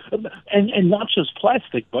 Exactly. And not just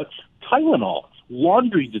plastic, but Tylenol,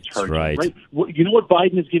 laundry detergent. Right. You know what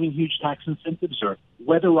Biden is giving huge tax incentives are?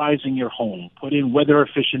 Weatherizing your home, put in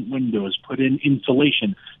weather-efficient windows, put in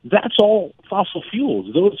insulation. That's all fossil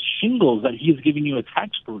fuels. Those shingles that he's giving you a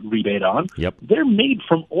tax rebate on, they're made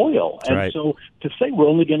from oil. And so to say we're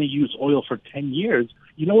only going to use oil for 10 years,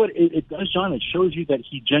 you know what it does, John? It shows you that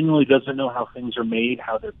he genuinely doesn't know how things are made,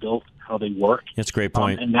 how they're built, how they work. That's a great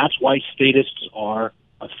point. And that's why statists are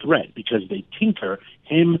a threat, because they tinker.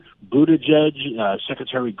 Him, Buttigieg,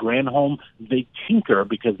 Secretary Granholm, they tinker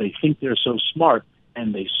because they think they're so smart,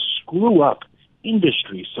 and they screw up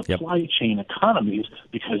industry, supply chain, economies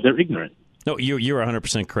because they're ignorant. No, you're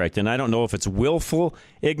 100% correct. And I don't know if it's willful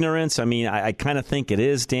ignorance. I mean, I kind of think it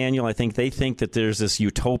is, Daniel. I think they think that there's this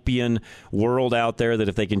utopian world out there that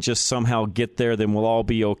if they can just somehow get there, then we'll all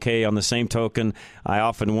be okay. On the same token, I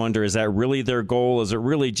often wonder, is that really their goal? Is it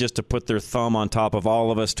really just to put their thumb on top of all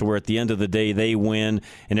of us to where at the end of the day they win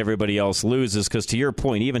and everybody else loses? Because to your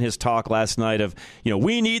point, even his talk last night of, you know,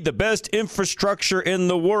 we need the best infrastructure in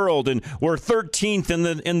the world and we're 13th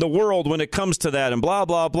in the world when it comes to that and blah,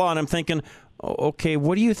 blah, blah. And I'm thinking, okay,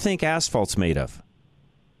 what do you think asphalt's made of?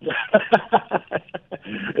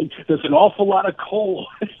 There's an awful lot of coal.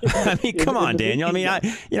 I mean, come on, Daniel. I mean,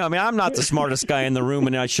 I'm not the smartest guy in the room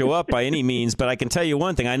when I show up by any means, but I can tell you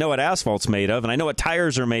one thing: I know what asphalt's made of, and I know what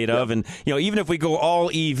tires are made of, and even if we go all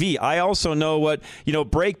EV, I also know what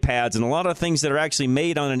brake pads and a lot of things that are actually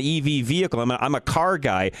made on an EV vehicle. I'm a car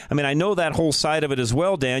guy. I mean, I know that whole side of it as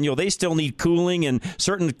well, Daniel. They still need cooling, and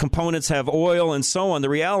certain components have oil and so on. The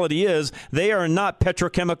reality is they are not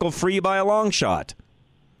petrochemical free by a long shot.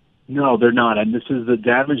 No, they're not, and this is the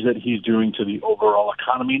damage that he's doing to the overall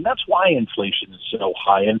economy, and that's why inflation is so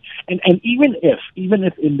high. And even if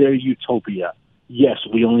in their utopia, yes,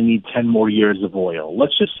 we only need 10 more years of oil.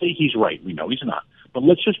 Let's just say he's right. We know he's not, but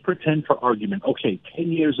let's just pretend for argument, okay, 10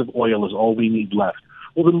 years of oil is all we need left.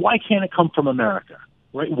 Well, then why can't it come from America?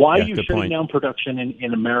 Right? Why are you shutting down production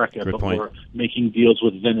in America before making deals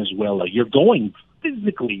with Venezuela? You're going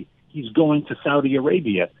physically. He's going to Saudi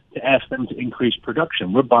Arabia to ask them to increase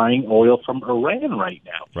production. We're buying oil from Iran right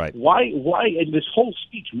now. Right. Why in this whole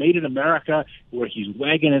speech, Made in America, where he's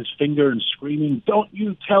wagging his finger and screaming, don't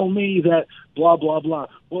you tell me that blah, blah, blah.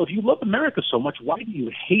 Well, if you love America so much, why do you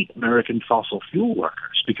hate American fossil fuel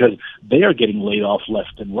workers? Because they are getting laid off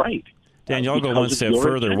left and right. Daniel, I'll go one step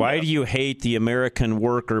further. Why do you hate the American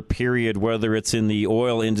worker, period, whether it's in the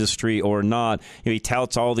oil industry or not? He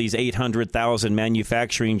touts all these 800,000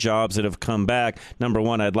 manufacturing jobs that have come back. Number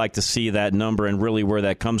one, I'd like to see that number and really where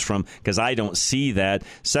that comes from, because I don't see that.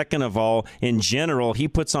 Second of all, in general, he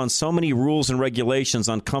puts on so many rules and regulations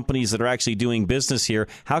on companies that are actually doing business here.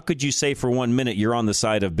 How could you say for 1 minute you're on the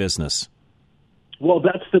side of business? Well,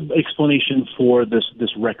 that's the explanation for this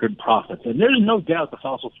record profits. And there's no doubt the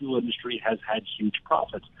fossil fuel industry has had huge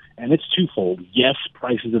profits. And it's twofold. Yes,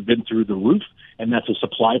 prices have been through the roof, and that's a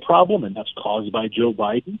supply problem, and that's caused by Joe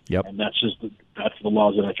Biden. Yep. And that's the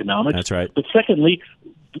laws of economics. That's right. But secondly,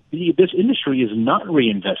 this industry is not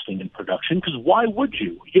reinvesting in production, because why would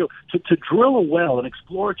you? To drill a well, an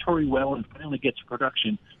exploratory well, and finally get to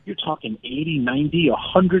production, you're talking $80, $90,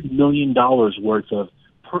 $100 million worth of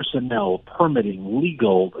personnel, permitting,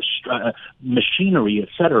 legal, machinery,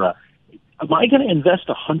 etc. Am I going to invest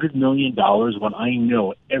 $100 million when I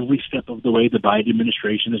know every step of the way the Biden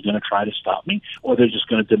administration is going to try to stop me, or they're just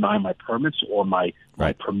going to deny my permits or my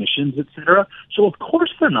permissions, etc.? So of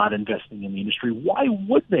course they're not investing in the industry. Why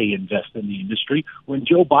would they invest in the industry when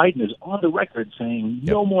Joe Biden is on the record saying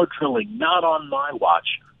no more drilling, not on my watch?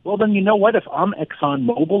 Well, then you know what? If I'm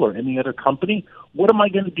ExxonMobil or any other company, what am I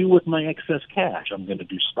going to do with my excess cash? I'm going to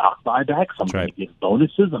do stock buybacks. I'm going to give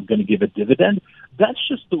bonuses. I'm going to give a dividend. That's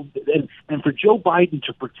just and for Joe Biden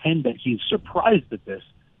to pretend that he's surprised at this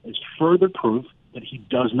is further proof that he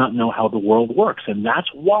does not know how the world works. And that's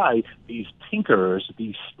why these tinkerers,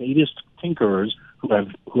 these statist tinkerers who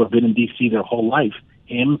have been in D.C. their whole life,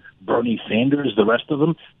 him, Bernie Sanders, the rest of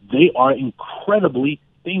them, they are incredibly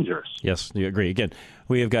dangerous. Yes, you agree. Again,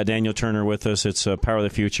 we have got Daniel Turner with us. It's Power of the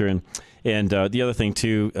Future. And the other thing,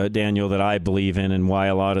 too, Daniel, that I believe in and why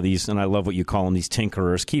a lot of these, and I love what you call them, these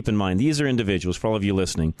tinkerers, keep in mind, these are individuals, for all of you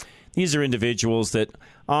listening, these are individuals that,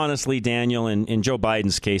 honestly, Daniel, in Joe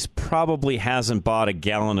Biden's case, probably hasn't bought a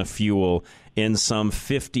gallon of fuel in some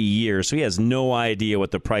 50 years. So he has no idea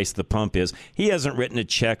what the price of the pump is. He hasn't written a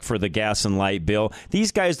check for the gas and light bill.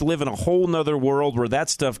 These guys live in a whole nother world where that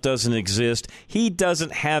stuff doesn't exist. He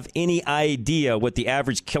doesn't have any idea what the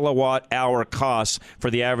average kilowatt hour costs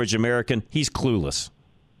for the average American. He's clueless.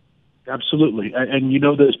 Absolutely. And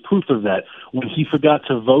there's proof of that. When he forgot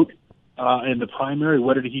to vote in the primary,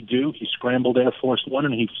 what did he do? He scrambled Air Force One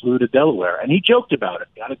and he flew to Delaware. And he joked about it.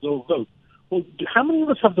 Got to go vote. Well, how many of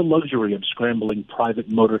us have the luxury of scrambling private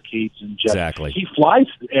motorcades and jets? Exactly. He flies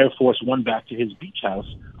Air Force One back to his beach house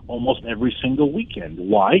almost every single weekend.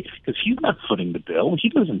 Why? Because he's not footing the bill. He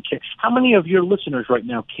doesn't care. How many of your listeners right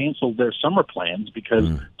now canceled their summer plans because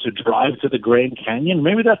to drive to the Grand Canyon,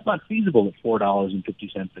 maybe that's not feasible at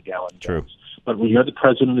 $4.50 a gallon. True. But when you're the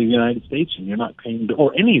president of the United States and you're not paying,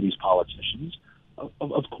 or any of these politicians,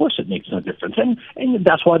 of course it makes no difference. And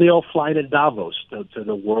that's why they all fly to Davos, to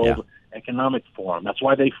the World Economic Forum. That's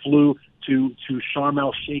why they flew to Sharm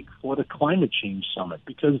el-Sheikh for the climate change summit,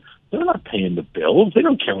 because they're not paying the bills. They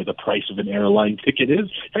don't care what the price of an airline ticket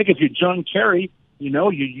is. Heck, if you're John Kerry,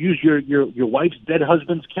 you use your wife's dead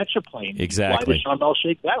husband's ketchup plane. Exactly. You fly to Sharm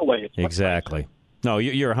el-Sheikh that way. It's exactly. No,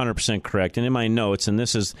 you're 100% correct. And in my notes, and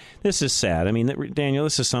this is sad. I mean, Daniel,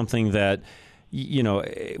 this is something that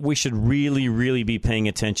we should really, really be paying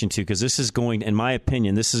attention to, because this is going, in my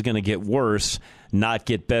opinion, this is going to get worse, not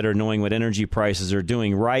get better, knowing what energy prices are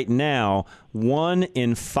doing. Right now, 1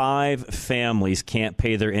 in 5 families can't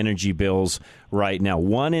pay their energy bills right now.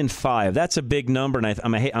 1 in 5. That's a big number, and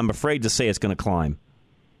I'm afraid to say it's going to climb.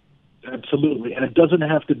 Absolutely, and it doesn't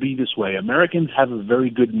have to be this way. Americans have a very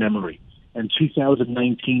good memory. And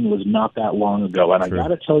 2019 was not that long ago. And I got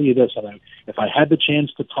to tell you this, and if I had the chance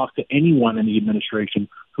to talk to anyone in the administration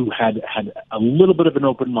who had a little bit of an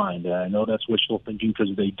open mind, and I know that's wishful thinking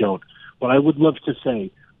because they don't, but I would love to say,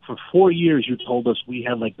 for 4 years you told us we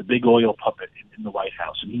had like the big oil puppet in the White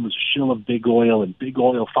House, and he was a shill of big oil and big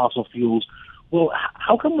oil fossil fuels. Well,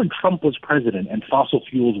 how come when Trump was president and fossil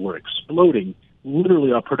fuels were exploding,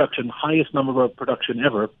 literally our production, highest number of production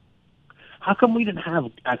ever, how come we didn't have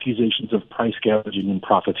accusations of price gouging and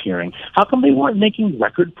profiteering? How come they weren't making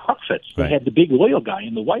record profits? They had the big oil guy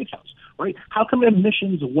in the White House, right? How come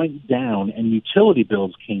emissions went down and utility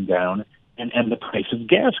bills came down and the price of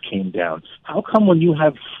gas came down? How come when you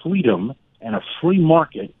have freedom and a free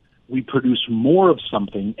market, we produce more of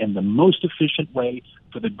something in the most efficient way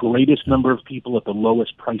for the greatest number of people at the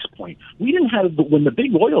lowest price point? We didn't have, when the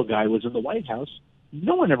big oil guy was in the White House,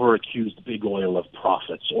 no one ever accused big oil of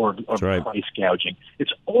profits or price gouging.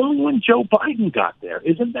 It's only when Joe Biden got there.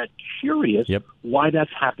 Isn't that curious why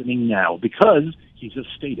that's happening now? Because he's a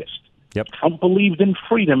statist. Trump believed in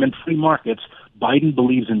freedom and free markets. Biden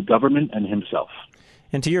believes in government and himself.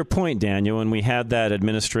 And to your point, Daniel, when we had that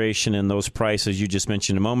administration and those prices you just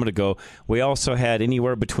mentioned a moment ago, we also had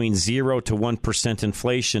anywhere between 0 to 1%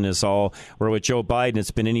 inflation is all, where with Joe Biden,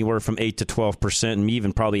 it's been anywhere from 8 to 12% and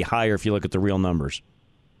even probably higher if you look at the real numbers.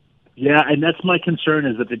 Yeah, and that's my concern,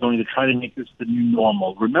 is that they're going to try to make this the new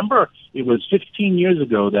normal. Remember, it was 15 years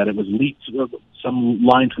ago that it was leaked, some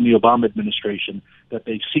line from the Obama administration, that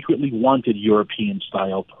they secretly wanted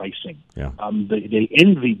European-style pricing. Yeah. They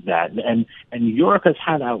envied that, and Europe has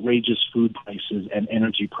had outrageous food prices and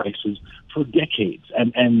energy prices for decades.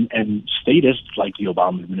 And statists like the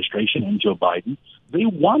Obama administration and Joe Biden, they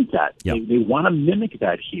want that. Yep. They want to mimic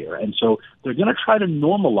that here. And so they're going to try to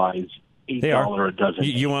normalize $8 a dozen.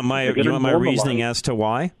 You want my reasoning as to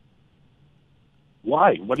why?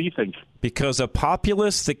 Why? What do you think? Because a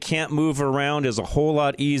populace that can't move around is a whole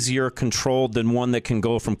lot easier controlled than one that can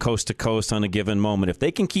go from coast to coast on a given moment. If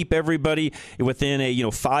they can keep everybody within a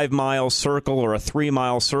 5-mile circle or a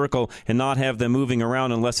 3-mile circle and not have them moving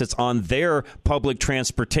around unless it's on their public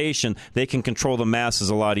transportation, they can control the masses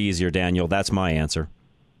a lot easier, Daniel. That's my answer.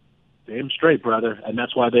 Damn straight, brother. And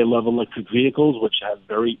that's why they love electric vehicles, which have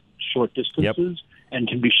very short distances and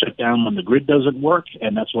can be shut down when the grid doesn't work.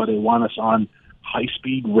 And that's why they want us on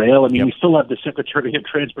high-speed rail. I mean, we still have the Secretary of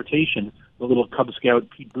Transportation, the little Cub Scout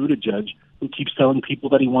Pete Buttigieg, who keeps telling people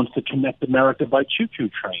that he wants to connect America by choo-choo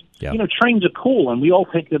train. Yep. You know, trains are cool, and we all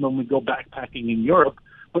take them when we go backpacking in Europe,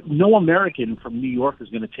 but no American from New York is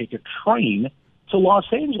going to take a train to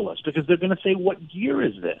Los Angeles because they're going to say, what year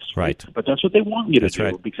is this? Right. But that's what they want you to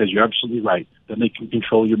do because you're absolutely right. Then they can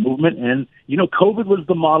control your movement. And, COVID was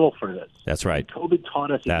the model for this. That's right. COVID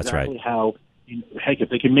taught us exactly right. how, heck, if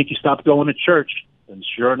they can make you stop going to church, then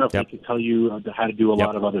sure enough, they can tell you how to do a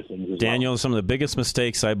lot of other things as Daniel, some of the biggest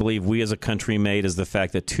mistakes I believe we as a country made is the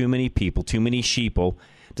fact that too many people, too many sheeple,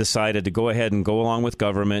 decided to go ahead and go along with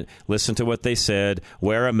government, listen to what they said,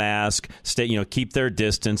 wear a mask, stay, keep their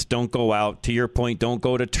distance, don't go out. To your point, don't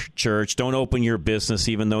go to church, don't open your business,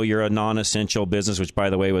 even though you're a non-essential business, which, by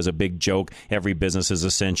the way, was a big joke. Every business is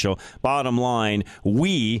essential. Bottom line,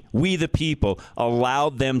 we the people,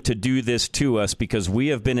 allowed them to do this to us because we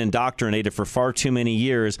have been indoctrinated for far too many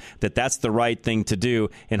years that that's the right thing to do.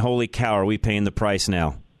 And holy cow, are we paying the price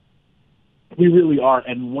now? We really are,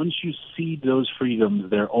 and once you cede those freedoms,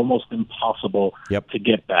 they're almost impossible to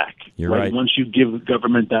get back. You're right. Once you give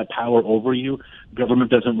government that power over you,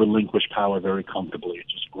 government doesn't relinquish power very comfortably. It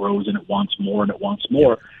just grows, and it wants more, and it wants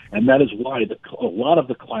more. And that is why a lot of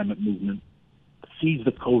the climate movement sees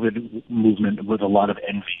the COVID movement with a lot of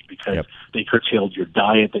envy because they curtailed your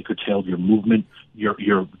diet, they curtailed your movement, your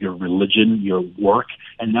religion, your work,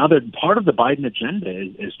 and now they're part of the Biden agenda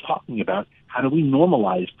is talking about how do we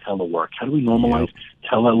normalize telework, how do we normalize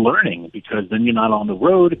telelearning, because then you're not on the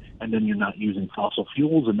road and then you're not using fossil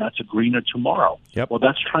fuels, and that's a greener tomorrow. Well,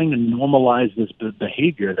 that's trying to normalize this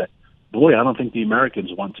behavior that, boy, I don't think the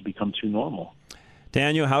Americans want to become too normal.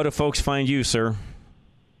 Daniel, how do folks find you, sir?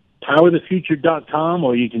 PowerTheFuture.com,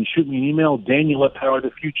 or you can shoot me an email,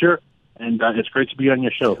 Daniel@PowerTheFuture, and it's great to be on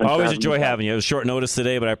your show. Thanks. Always a joy having you. It was short notice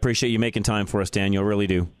today, but I appreciate you making time for us, Daniel. Really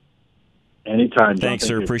do. Anytime. Thanks,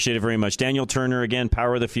 sir. Appreciate it very much. Daniel Turner, again,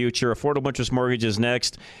 Power of the Future. Affordable Interest Mortgage is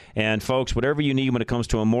next. And, folks, whatever you need when it comes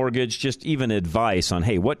to a mortgage, just even advice on,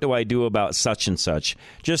 hey, what do I do about such and such?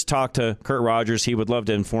 Just talk to Kurt Rogers. He would love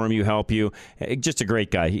to inform you, help you. Just a great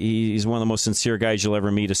guy. He's one of the most sincere guys you'll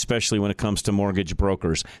ever meet, especially when it comes to mortgage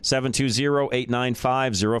brokers.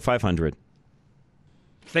 720-895-0500.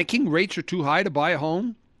 Thinking rates are too high to buy a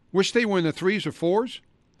home? Wish they were in the 3s or 4s?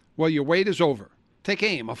 Well, your wait is over. Take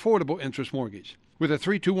AIM, Affordable Interest Mortgage. With a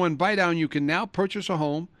 3-2-1 buy-down, you can now purchase a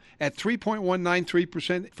home at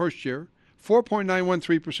 3.193% first year,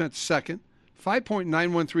 4.913% second,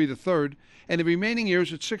 5.913% the third, and the remaining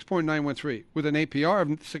years at 6.913% with an APR of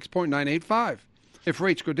 6.985%. If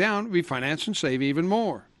rates go down, refinance and save even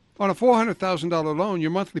more. On a $400,000 loan,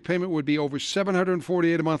 your monthly payment would be over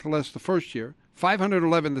 $748 a month less the first year,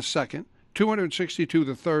 $511 the second, $262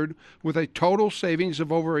 the third, with a total savings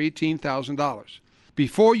of over $18,000.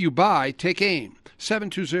 Before you buy, take AIM,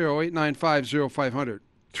 720-895-0500.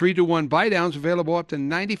 3-to-1 buy-downs available up to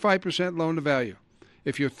 95% loan to value.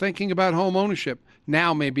 If you're thinking about home ownership,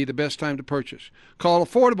 now may be the best time to purchase. Call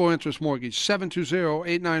Affordable Interest Mortgage,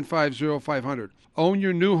 720-895-0500. Own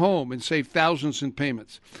your new home and save thousands in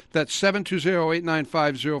payments. That's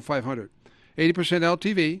 720-895-0500. 80%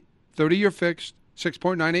 LTV, 30-year fixed,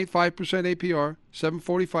 6.985% APR,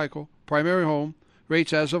 740 FICO, primary home,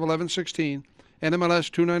 rates as of 11/16, NMLS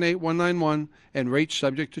 298191, and rates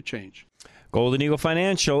subject to change. Golden Eagle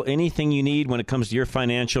Financial, anything you need when it comes to your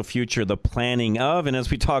financial future, the planning of, and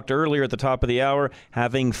as we talked earlier at the top of the hour,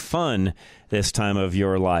 having fun this time of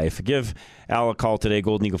your life. Give Al a call today,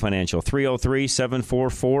 Golden Eagle Financial,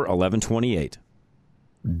 303-744-1128.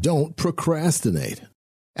 Don't procrastinate.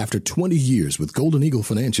 After 20 years with Golden Eagle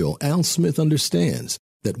Financial, Al Smith understands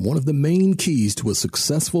that one of the main keys to a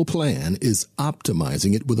successful plan is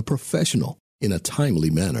optimizing it with a professional in a timely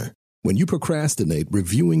manner. When you procrastinate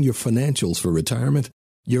reviewing your financials for retirement,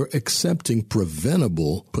 you're accepting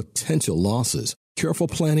preventable potential losses. Careful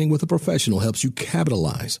planning with a professional helps you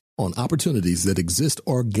capitalize on opportunities that exist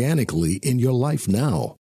organically in your life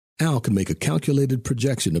now. Al can make a calculated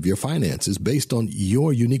projection of your finances based on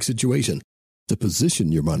your unique situation to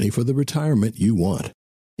position your money for the retirement you want.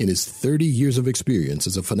 In his 30 years of experience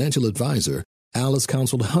as a financial advisor, Al has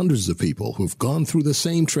counseled hundreds of people who've gone through the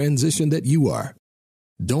same transition that you are.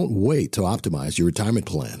 Don't wait to optimize your retirement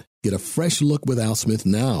plan. Get a fresh look with Al Smith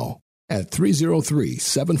now at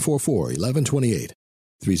 303-744-1128,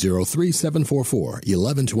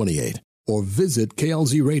 303-744-1128, or visit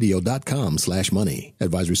klzradio.com/money.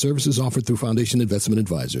 Advisory services offered through Foundation Investment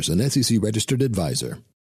Advisors, an SEC-registered advisor.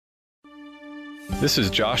 This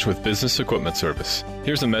is Josh with Business Equipment Service.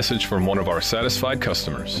 Here's a message from one of our satisfied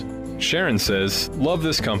customers. Sharon says, "Love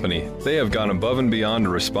this company. They have gone above and beyond to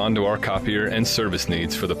respond to our copier and service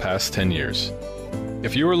needs for the past 10 years.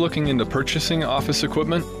 If you are looking into purchasing office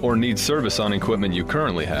equipment or need service on equipment you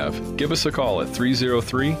currently have, give us a call at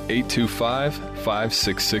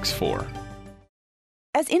 303-825-5664.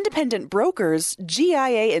 As independent brokers,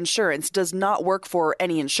 GIA Insurance does not work for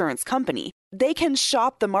any insurance company. They can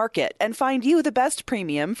shop the market and find you the best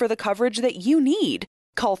premium for the coverage that you need.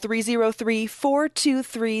 Call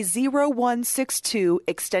 303-423-0162,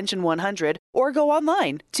 extension 100, or go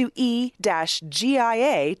online to e-gia.com.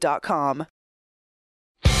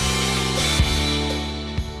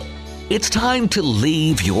 It's time to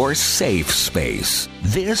leave your safe space.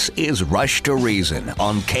 This is Rush to Reason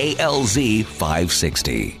on KLZ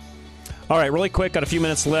 560. All right, really quick, got a few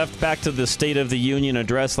minutes left. Back to the State of the Union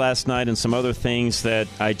address last night and some other things that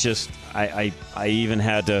I just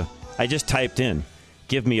typed in.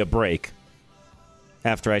 Give me a break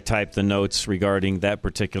after I typed the notes regarding that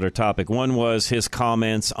particular topic. One was his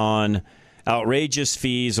comments on outrageous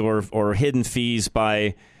fees or hidden fees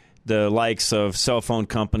by the likes of cell phone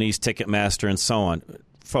companies, Ticketmaster, and so on.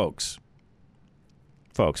 Folks,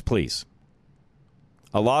 please.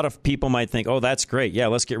 A lot of people might think, oh, that's great. Yeah,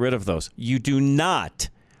 let's get rid of those. You do not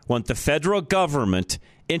want the federal government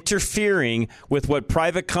interfering with what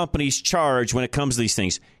private companies charge when it comes to these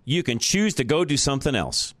things. You can choose to go do something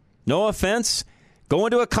else. No offense,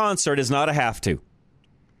 going to a concert is not a have to.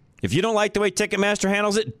 If you don't like the way Ticketmaster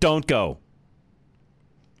handles it, don't go.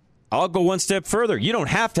 I'll go one step further. You don't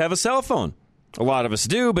have to have a cell phone. A lot of us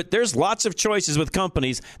do, but there's lots of choices with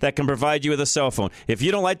companies that can provide you with a cell phone. If you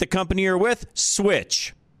don't like the company you're with,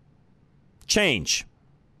 switch. Change.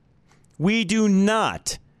 We do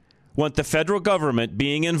not want the federal government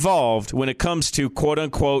being involved when it comes to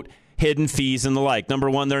quote-unquote hidden fees and the like. Number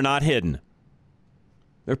one, they're not hidden.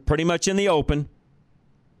 They're pretty much in the open.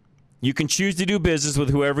 You can choose to do business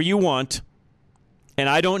with whoever you want, and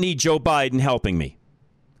I don't need Joe Biden helping me.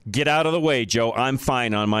 Get out of the way, Joe. I'm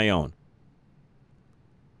fine on my own.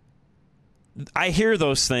 I hear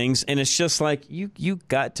those things, and it's just like, you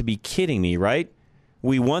got to be kidding me, right?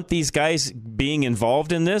 We want these guys being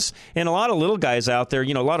involved in this. And a lot of little guys out there,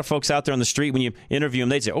 a lot of folks out there on the street, when you interview them,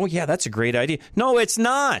 they'd say, oh, yeah, that's a great idea. No, it's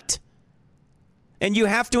not. And you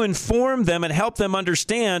have to inform them and help them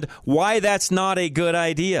understand why that's not a good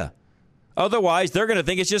idea. Otherwise, they're going to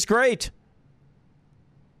think it's just great.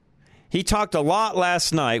 He talked a lot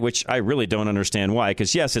last night, which I really don't understand why,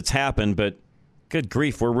 because, yes, it's happened, but good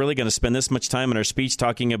grief, we're really going to spend this much time in our speech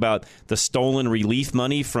talking about the stolen relief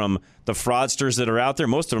money from the fraudsters that are out there.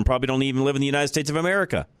 Most of them probably don't even live in the United States of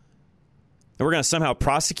America. And we're going to somehow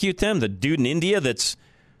prosecute them. The dude in India that's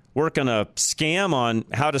working a scam on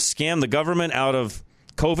how to scam the government out of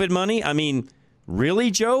COVID money. I mean,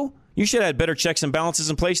 really, Joe? You should have had better checks and balances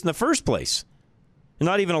in place in the first place. You're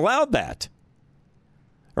not even allowed that.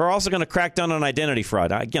 We're also going to crack down on identity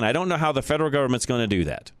fraud. Again, I don't know how the federal government's going to do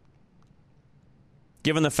that,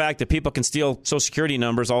 given the fact that people can steal Social Security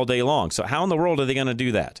numbers all day long. So how in the world are they going to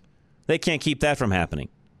do that? They can't keep that from happening.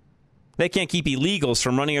 They can't keep illegals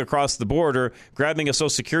from running across the border, grabbing a Social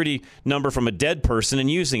Security number from a dead person and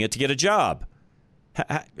using it to get a job.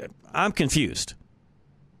 I'm confused.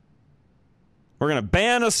 We're going to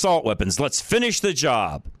ban assault weapons. Let's finish the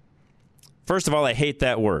job. First of all, I hate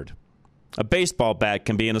that word. A baseball bat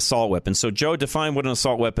can be an assault weapon. So, Joe, define what an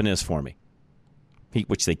assault weapon is for me.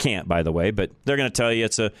 which they can't, by the way, but they're going to tell you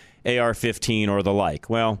it's a AR-15 or the like.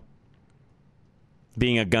 Well,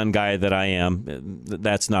 being a gun guy that I am,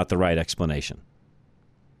 that's not the right explanation.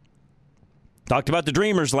 Talked about the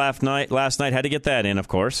Dreamers last night. Had to get that in, of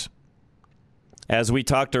course. As we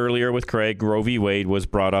talked earlier with Craig, Roe v. Wade was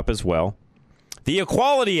brought up as well. The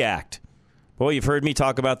Equality Act. Boy, you've heard me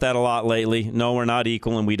talk about that a lot lately. No, we're not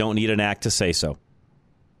equal, and we don't need an act to say so.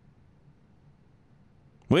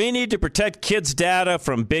 We need to protect kids' data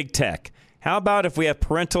from big tech. How about if we have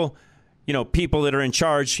parental, people that are in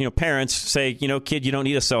charge, parents say, kid, you don't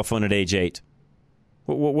need a cell phone at age 8.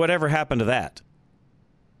 Whatever happened to that?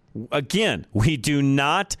 Again, we do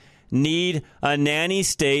not need a nanny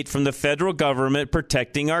state from the federal government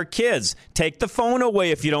protecting our kids. Take the phone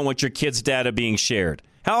away if you don't want your kids' data being shared.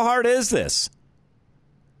 How hard is this?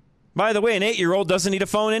 By the way, an 8-year-old doesn't need a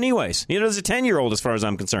phone anyways. Neither does a 10-year-old as far as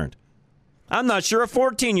I'm concerned. I'm not sure a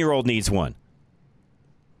 14-year-old needs one.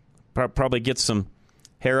 Probably get some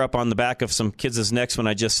hair up on the back of some kids' necks when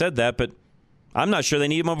I just said that, but I'm not sure they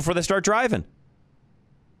need one before they start driving.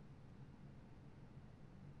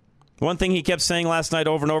 One thing he kept saying last night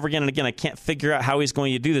over and over again, and again, I can't figure out how he's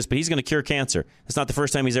going to do this, but he's going to cure cancer. It's not the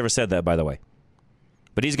first time he's ever said that, by the way.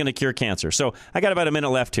 But he's going to cure cancer. So I got about a minute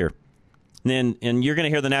left here. And you're going to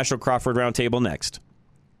hear the National Crawford Roundtable next.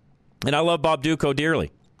 And I love Bob Dutko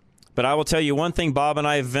dearly. But I will tell you one thing Bob and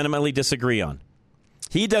I vehemently disagree on.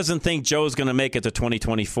 He doesn't think Joe's going to make it to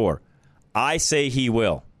 2024. I say he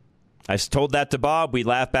will. I've told that to Bob. We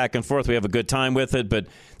laugh back and forth. We have a good time with it. But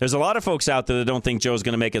there's a lot of folks out there that don't think Joe's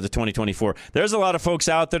going to make it to 2024. There's a lot of folks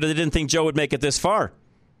out there that didn't think Joe would make it this far.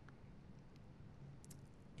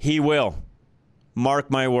 He will.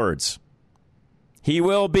 Mark my words. He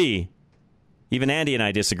will be. Even Andy and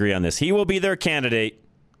I disagree on this. He will be their candidate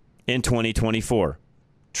in 2024.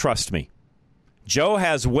 Trust me. Joe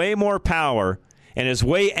has way more power and is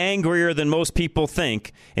way angrier than most people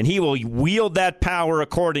think, and he will wield that power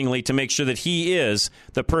accordingly to make sure that he is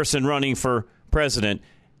the person running for president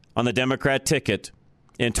on the Democrat ticket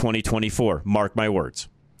in 2024. Mark my words.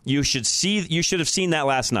 You should have seen that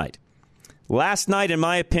last night. Last night, in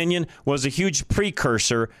my opinion, was a huge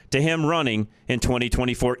precursor to him running in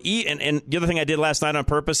 2024. And the other thing I did last night on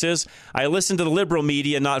purpose is I listened to the liberal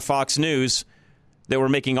media, not Fox News, that were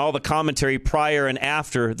making all the commentary prior and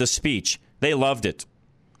after the speech. They loved it.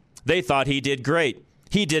 They thought he did great.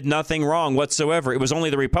 He did nothing wrong whatsoever. It was only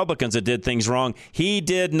the Republicans that did things wrong. He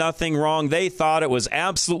did nothing wrong. They thought it was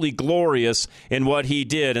absolutely glorious in what he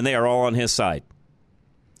did, and they are all on his side.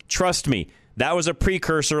 Trust me, that was a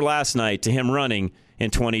precursor last night to him running in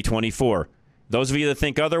 2024. Those of you that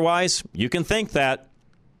think otherwise, you can think that.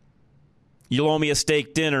 You'll owe me a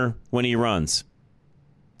steak dinner when he runs,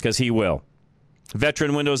 because he will.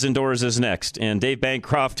 Veteran Windows and Doors is next, and Dave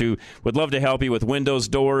Bancroft, who would love to help you with windows,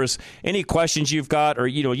 doors, any questions you've got, or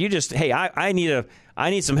you just, hey, I need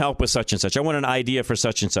some help with such and such. I want an idea for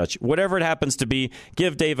such and such. Whatever it happens to be,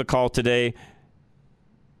 give Dave a call today.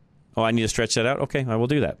 Oh, I need to stretch that out? Okay, I will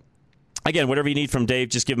do that. Again, whatever you need from Dave,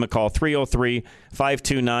 just give him a call,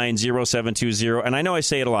 303-529-0720. And I know I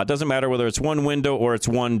say it a lot. It doesn't matter whether it's one window or it's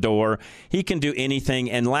one door. He can do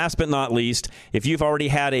anything. And last but not least, if you've already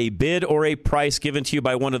had a bid or a price given to you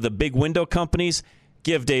by one of the big window companies,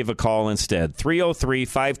 give Dave a call instead,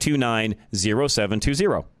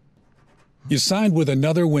 303-529-0720. You signed with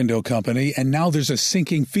another window company, and now there's a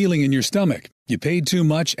sinking feeling in your stomach. You paid too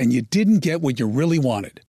much, and you didn't get what you really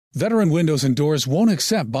wanted. Veteran Windows and Doors won't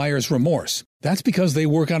accept buyer's remorse. That's because they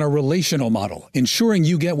work on a relational model, ensuring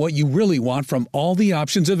you get what you really want from all the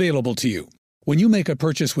options available to you. When you make a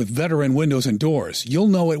purchase with Veteran Windows and Doors, you'll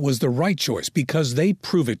know it was the right choice because they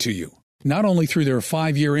prove it to you. Not only through their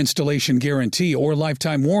 5-year installation guarantee or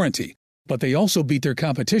lifetime warranty, but they also beat their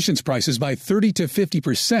competition's prices by 30 to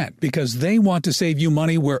 50% because they want to save you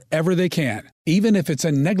money wherever they can, even if it's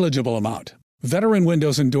a negligible amount. Veteran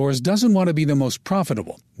Windows and Doors doesn't want to be the most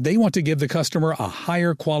profitable. They want to give the customer a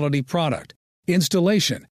higher quality product,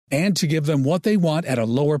 installation, and to give them what they want at a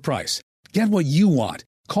lower price. Get what you want.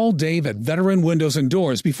 Call Dave at Veteran Windows and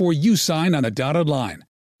Doors before you sign on a dotted line.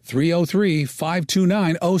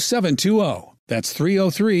 303-529-0720. That's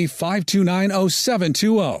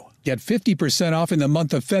 303-529-0720. Get 50% off in the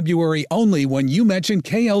month of February only when you mention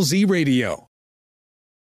KLZ Radio.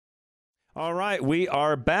 All right, we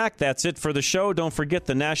are back. That's it for the show. Don't forget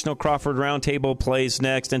the National Crawford Roundtable plays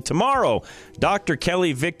next. And tomorrow, Dr.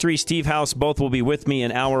 Kelly Victory, Steve House, both will be with me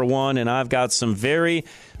in Hour 1, and I've got some very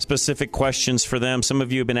specific questions for them. Some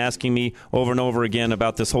of you have been asking me over and over again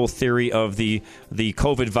about this whole theory of the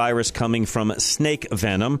COVID virus coming from snake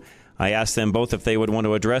venom. I asked them both if they would want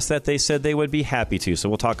to address that. They said they would be happy to. So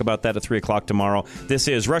we'll talk about that at 3 o'clock tomorrow. This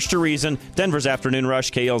is Rush to Reason, Denver's Afternoon Rush,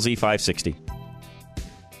 KLZ 560.